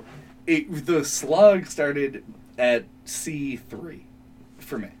so the slog started at C3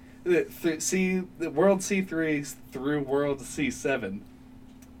 for me. The world C3 through world C7.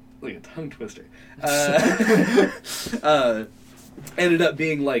 Like a tongue twister. Ended up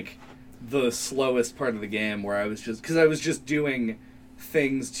being, like, the slowest part of the game, where I was just doing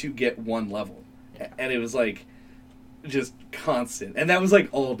things to get one level. And it was, like, just constant. And that was, like,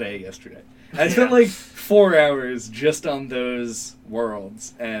 all day yesterday. I spent, like, 4 hours just on those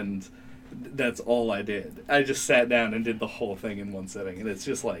worlds, and that's all I did. I just sat down and did the whole thing in one sitting, and it's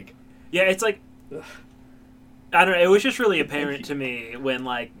just, like... Yeah, it's, like... Ugh. I don't know, it was just really apparent to me when,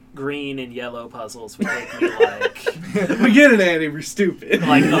 like, green and yellow puzzles would take me, like... We get it, Andy, we're stupid.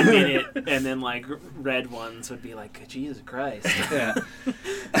 Like, a minute, and then, like, red ones would be like, Jesus Christ. Yeah.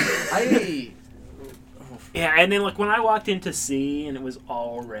 Yeah, and then, like, when I walked into C and it was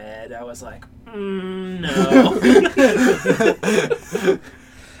all red, I was like, no.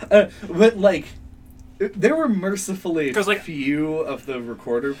 But, like, there were mercifully like, few of the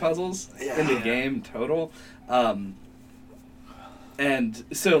recorder puzzles in the game total. And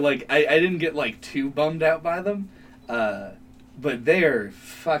so, like, I didn't get, like, too bummed out by them. But they're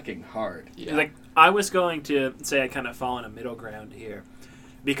fucking hard. Yeah. Like, I was going to say I kind of fall in a middle ground here.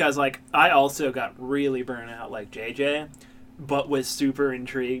 Because, like, I also got really burnt out like JJ, but was super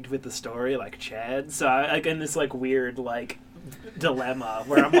intrigued with the story like Chad. So I, like, in this, like, weird, like, dilemma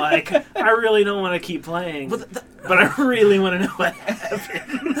where I'm like, I really don't want to keep playing, but I really want to know what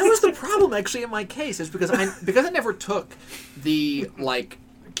happened. That was the problem, actually, in my case, is because I never took the, like,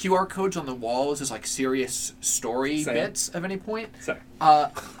 QR codes on the walls as, like, serious story bits of any point. Sorry.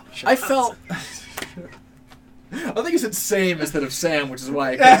 I felt... I think you said same instead of Sam, which is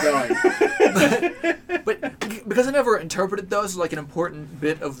why I kept going. But because I never interpreted those as, like, an important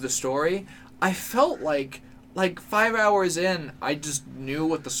bit of the story, I felt like 5 hours in, I just knew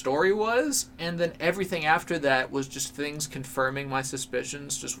what the story was, and then everything after that was just things confirming my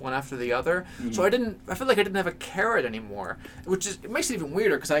suspicions, just one after the other. Mm-hmm. So I felt like I didn't have a carrot anymore, it makes it even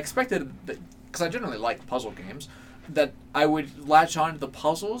weirder, because I expected that, because I generally like puzzle games, that I would latch on to the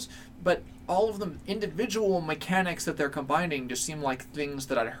puzzles, but all of the individual mechanics that they're combining just seem like things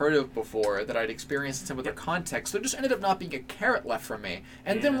that I'd heard of before, that I'd experienced in some other context. So it just ended up not being a carrot left for me.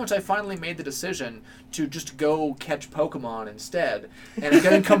 And then once I finally made the decision to just go catch Pokemon instead, and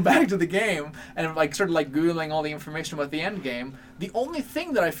then come back to the game, and, like, sort of, like, Googling all the information about the end game, the only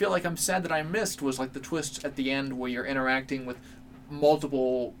thing that I feel like I'm sad that I missed was, like, the twist at the end where you're interacting with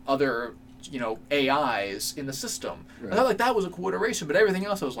multiple other AIs in the system. Right. I thought like that was a cool iteration, but everything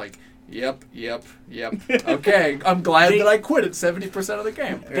else I was like, yep. Okay, I'm glad that I quit at 70% of the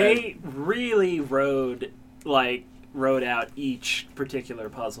game. They really rode out each particular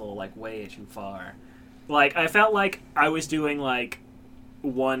puzzle like way too far. Like I felt like I was doing like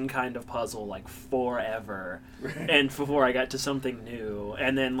one kind of puzzle like forever, and before I got to something new,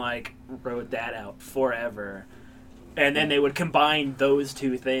 and then like rode that out forever, and then they would combine those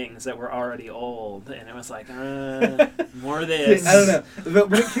two things that were already old, and it was like more of this. I don't know,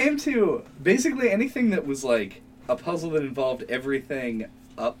 but when it came to basically anything that was like a puzzle that involved everything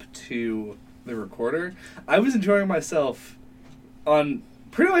up to the recorder, I was enjoying myself on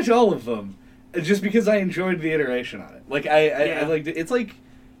pretty much all of them, just because I enjoyed the iteration on it. Like I liked it. It's like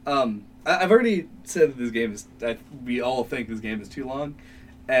I've already said that this game is. We all think this game is too long,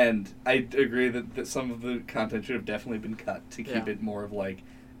 and I agree that some of the content should have definitely been cut to keep it more of like,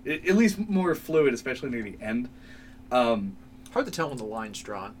 at least more fluid, especially near the end. Hard to tell when the line's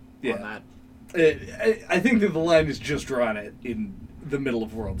drawn on that. I think that the line is just drawn in the middle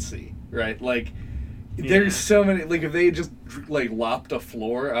of World C, right? Like. There's so many, like, if they had just, like, lopped a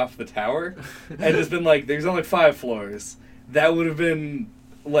floor off the tower and just been like, there's only 5 floors, that would have been,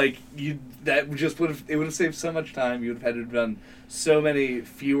 like, it would have saved so much time. You would have had to have done so many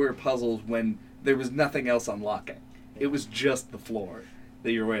fewer puzzles when there was nothing else unlocking. It was just the floor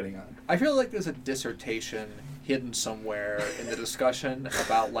that you're waiting on. I feel like there's a dissertation hidden somewhere in the discussion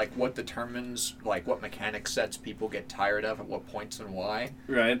about, like, what determines, like, what mechanic sets people get tired of at what points and why.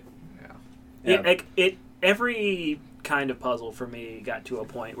 Right. Yeah. Every kind of puzzle for me got to a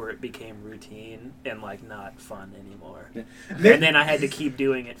point where it became routine and like not fun anymore. Yeah. And then I had to keep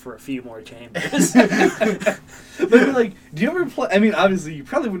doing it for a few more chambers. But like, do you ever play? I mean, obviously, you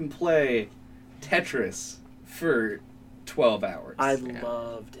probably wouldn't play Tetris for 12 hours. I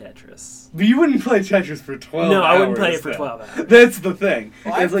love Tetris. But you wouldn't play Tetris for 12 hours. No, I wouldn't play it for 12 hours. That's the thing.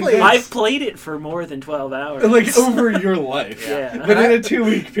 Well, I've played it for more than 12 hours. Like, over your life. Yeah. But in a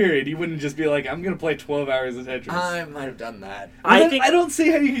 2-week period, you wouldn't just be like, I'm going to play 12 hours of Tetris. I might have done that. I don't see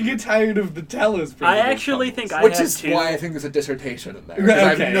how you can get tired of the Talos principle. I actually think I Which have is to. why I think there's a dissertation in there. Right,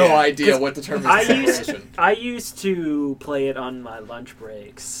 I have no idea what determines the situation. I used to play it on my lunch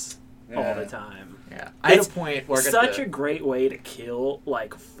breaks all the time. Yeah, I had a point where such a great way to kill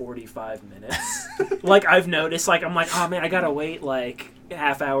like 45 minutes. Like I've noticed, like I'm like, oh man, I gotta wait like a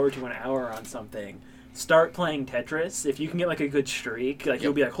half hour to an hour on something. Start playing Tetris. If you can get like a good streak, like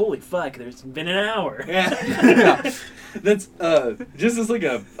you'll be like, holy fuck, there's been an hour. Yeah. That's just as like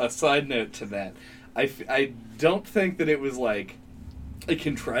a side note to that. I don't think that it was like a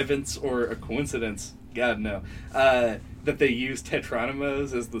contrivance or a coincidence. God no. That they use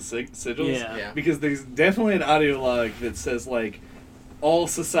Tetronymos as the sigils. Yeah. Because there's definitely an audio log that says, like, all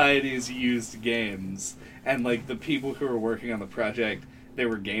societies used games, and, like, the people who were working on the project, they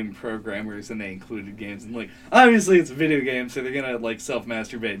were game programmers, and they included games. And, like, obviously it's a video game, so they're gonna, like,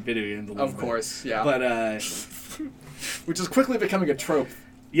 self-masturbate video games a little bit. Of course, yeah. But, which is quickly becoming a trope.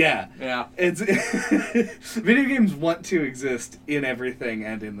 Yeah. Yeah. It's video games want to exist in everything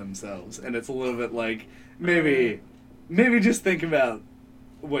and in themselves, and it's a little bit like, maybe just think about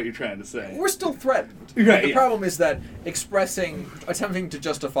what you're trying to say. We're still threatened. Right, The problem is that attempting to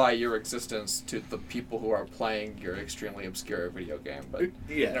justify your existence to the people who are playing your extremely obscure video game. But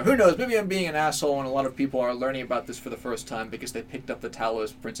who knows? Maybe I'm being an asshole, and a lot of people are learning about this for the first time because they picked up the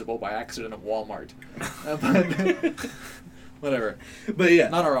Talos principle by accident at Walmart. But whatever. But yeah,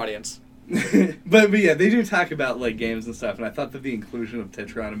 not our audience. but yeah, they do talk about like games and stuff, and I thought that the inclusion of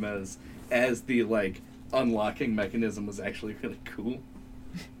Tetronymos as the like unlocking mechanism was actually really cool.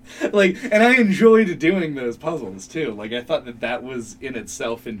 Like, and I enjoyed doing those puzzles too. Like, I thought that was in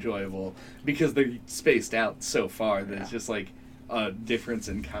itself enjoyable because they're spaced out so far that it's just like a difference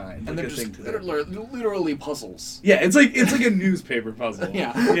in kind. And like they're just literally puzzles. Yeah, it's like a newspaper puzzle.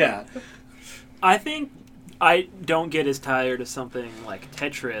 Yeah. I think I don't get as tired of something like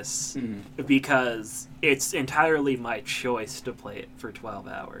Tetris because it's entirely my choice to play it for 12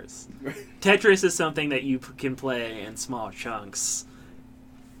 hours. Tetris is something that you can play in small chunks,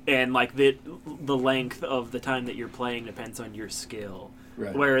 and like the length of the time that you're playing depends on your skill.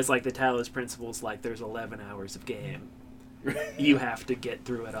 Right. Whereas like the Talos principle's like there's 11 hours of game. You have to get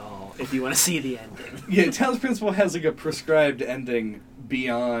through it all if you want to see the ending. Yeah, Talos Principle has like a prescribed ending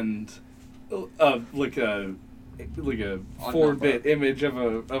beyond like a 4-bit image of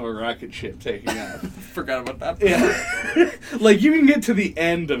a rocket ship taking off. Forgot about that. Yeah. Like, you can get to the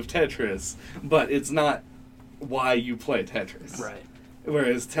end of Tetris, but it's not why you play Tetris. Right.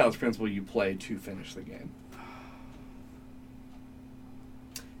 Whereas Talos Principle, you play to finish the game.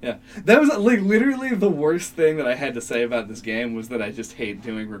 Yeah, that was like literally the worst thing that I had to say about this game was that I just hate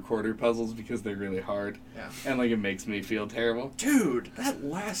doing recorder puzzles because they're really hard. Yeah. And like it makes me feel terrible. Dude, that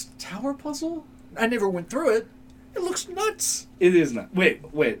last tower puzzle? I never went through it. It looks nuts. It is not. Wait,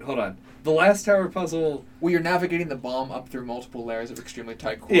 hold on. The last tower puzzle. Well, you're navigating the bomb up through multiple layers of extremely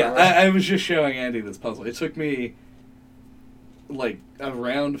tight corridors. Yeah, I was just showing Andy this puzzle. It took me like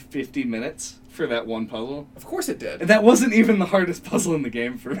around 50 minutes for that one puzzle. Of course it did. And that wasn't even the hardest puzzle in the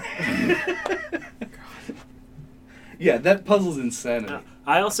game for me. Yeah, that puzzle's insanity.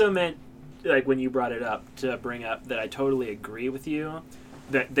 I also meant, like, when you brought it up, to bring up that I totally agree with you,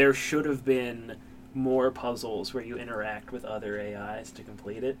 that there should have been more puzzles where you interact with other AIs to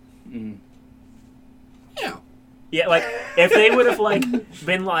complete it. Mm. Yeah. Yeah, like, if they would have, like,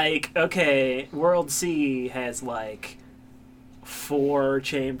 been like, okay, World C has, like, 4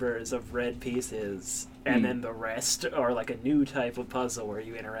 chambers of red pieces, and then the rest are, like, a new type of puzzle where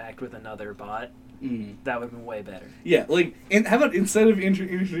you interact with another bot, that would have been way better. Yeah, like, how about instead of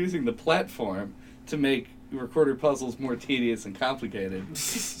introducing the platform to make recorder puzzles more tedious and complicated,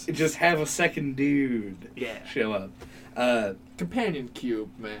 just have a second dude show up. Companion cube,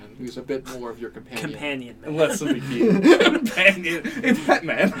 man, who's a bit more of your companion. Companion man. Less of a cube. Companion. It's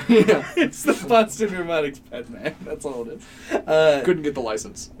Petman. Yeah. It's the Boston Robotics Petman. That's all it is. Couldn't get the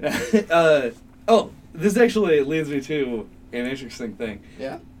license. This actually leads me to an interesting thing.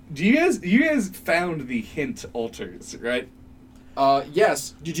 Yeah? You guys found the hint altars, right?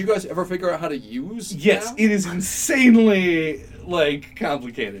 Yes. Did you guys ever figure out how to use Yes, them? it is insanely, like,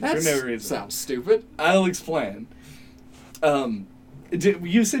 complicated That for no reason. sounds stupid. I'll explain.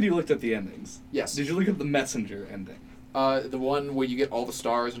 You said you looked at the endings. Yes. Did you look at the messenger ending? The one where you get all the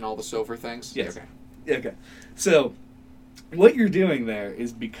stars and all the silver things? Yes. Okay. Okay. So, what you're doing there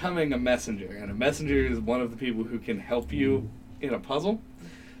is becoming a messenger, and a messenger is one of the people who can help you in a puzzle.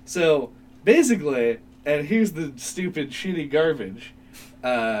 So, basically, and here's the stupid, shitty garbage,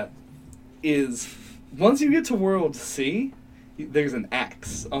 is once you get to World C, there's an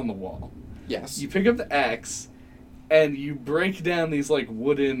axe on the wall. Yes. You pick up the axe, and you break down these, like,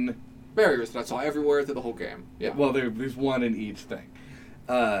 wooden... barriers that I saw everywhere through the whole game. Yeah. Well, there's one in each thing.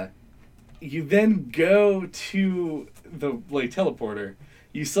 You then go to the, like, teleporter.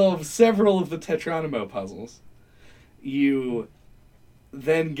 You solve several of the Tetronimo puzzles. You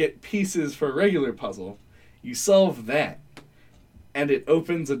then get pieces for a regular puzzle. You solve that, and it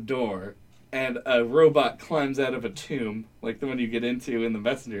opens a door, and a robot climbs out of a tomb, like the one you get into in the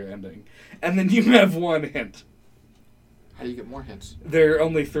messenger ending. And then you have one hint. How do you get more hints? There are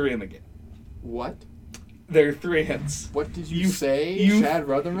only 3 in the game. What? There are 3 hints. What did you say, Chad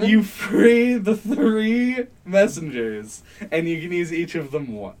Rutherman? You free the 3 messengers, and you can use each of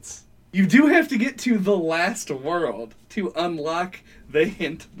them once. You do have to get to the last world to unlock the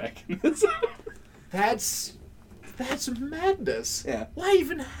hint mechanism. That's madness. Yeah. Why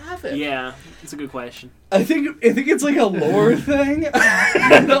even have it? Yeah, it's a good question. I think it's like a lore thing.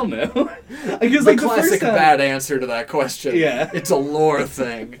 I don't know. Because The like classic the first time, bad answer to that question. Yeah. It's a lore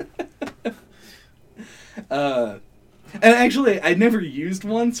thing. And actually, I never used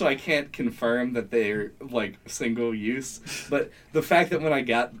one, so I can't confirm that they're, like, single use. But the fact that when I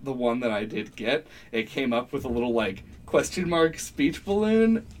got the one that I did get, it came up with a little, like, question mark speech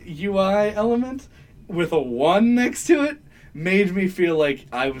balloon UI element with a 1 next to it made me feel like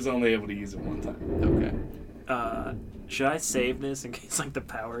I was only able to use it one time. Okay. Should I save this in case, like, the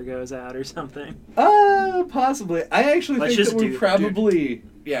power goes out or something? Possibly. I actually Let's think just that we're do- probably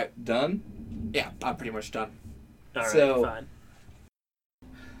Yeah. done. Yeah, I'm pretty much done. All right, So- fine.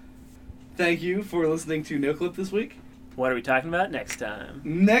 Thank you for listening to No Clip this week. What are we talking about next time?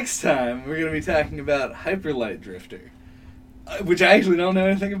 Next time, we're going to be talking about Hyperlight Drifter, which I actually don't know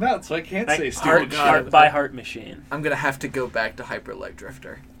anything about, so I can't say stupid Heart shit. by Heart Machine. I'm gonna have to go back to Hyper Light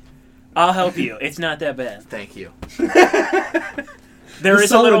Drifter. I'll help you. It's not that bad. Thank you. There The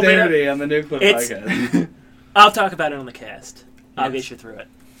is a little bit solidarity on the No Clip It's- podcast. I'll talk about it on the cast. I'll Yes. get you through it.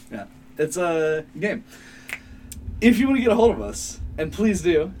 Yeah, it's a game. If you want to get a hold of us, and please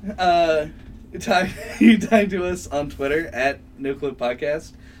do, you talk to us on Twitter at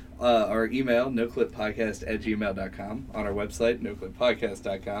NoClipPodcast, our email, noclippodcast@gmail.com, on our website,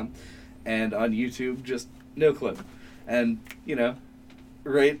 noclippodcast.com, and on YouTube, just NoClip. And,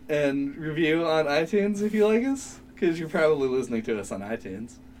 rate and review on iTunes if you like us, because you're probably listening to us on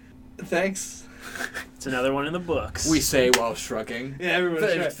iTunes. Thanks. It's another one in the books. We say while shrugging. Yeah, everyone's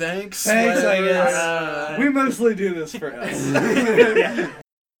right. Thanks. Thanks, I guess. Uh, We mostly do this for us. Yeah.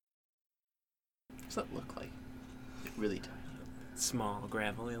 What's that look like? Really tiny. Small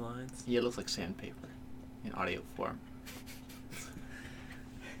gravelly lines. Yeah, it looks like sandpaper in audio form.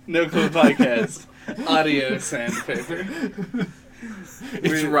 No Clue Podcast. Audio sandpaper.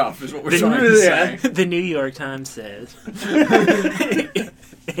 It's rough, is what we're The- trying to say. The New York Times says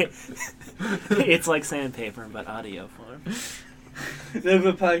it's like sandpaper, but audio form. No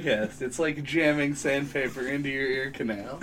Clue Podcast. It's like jamming sandpaper into your ear canal.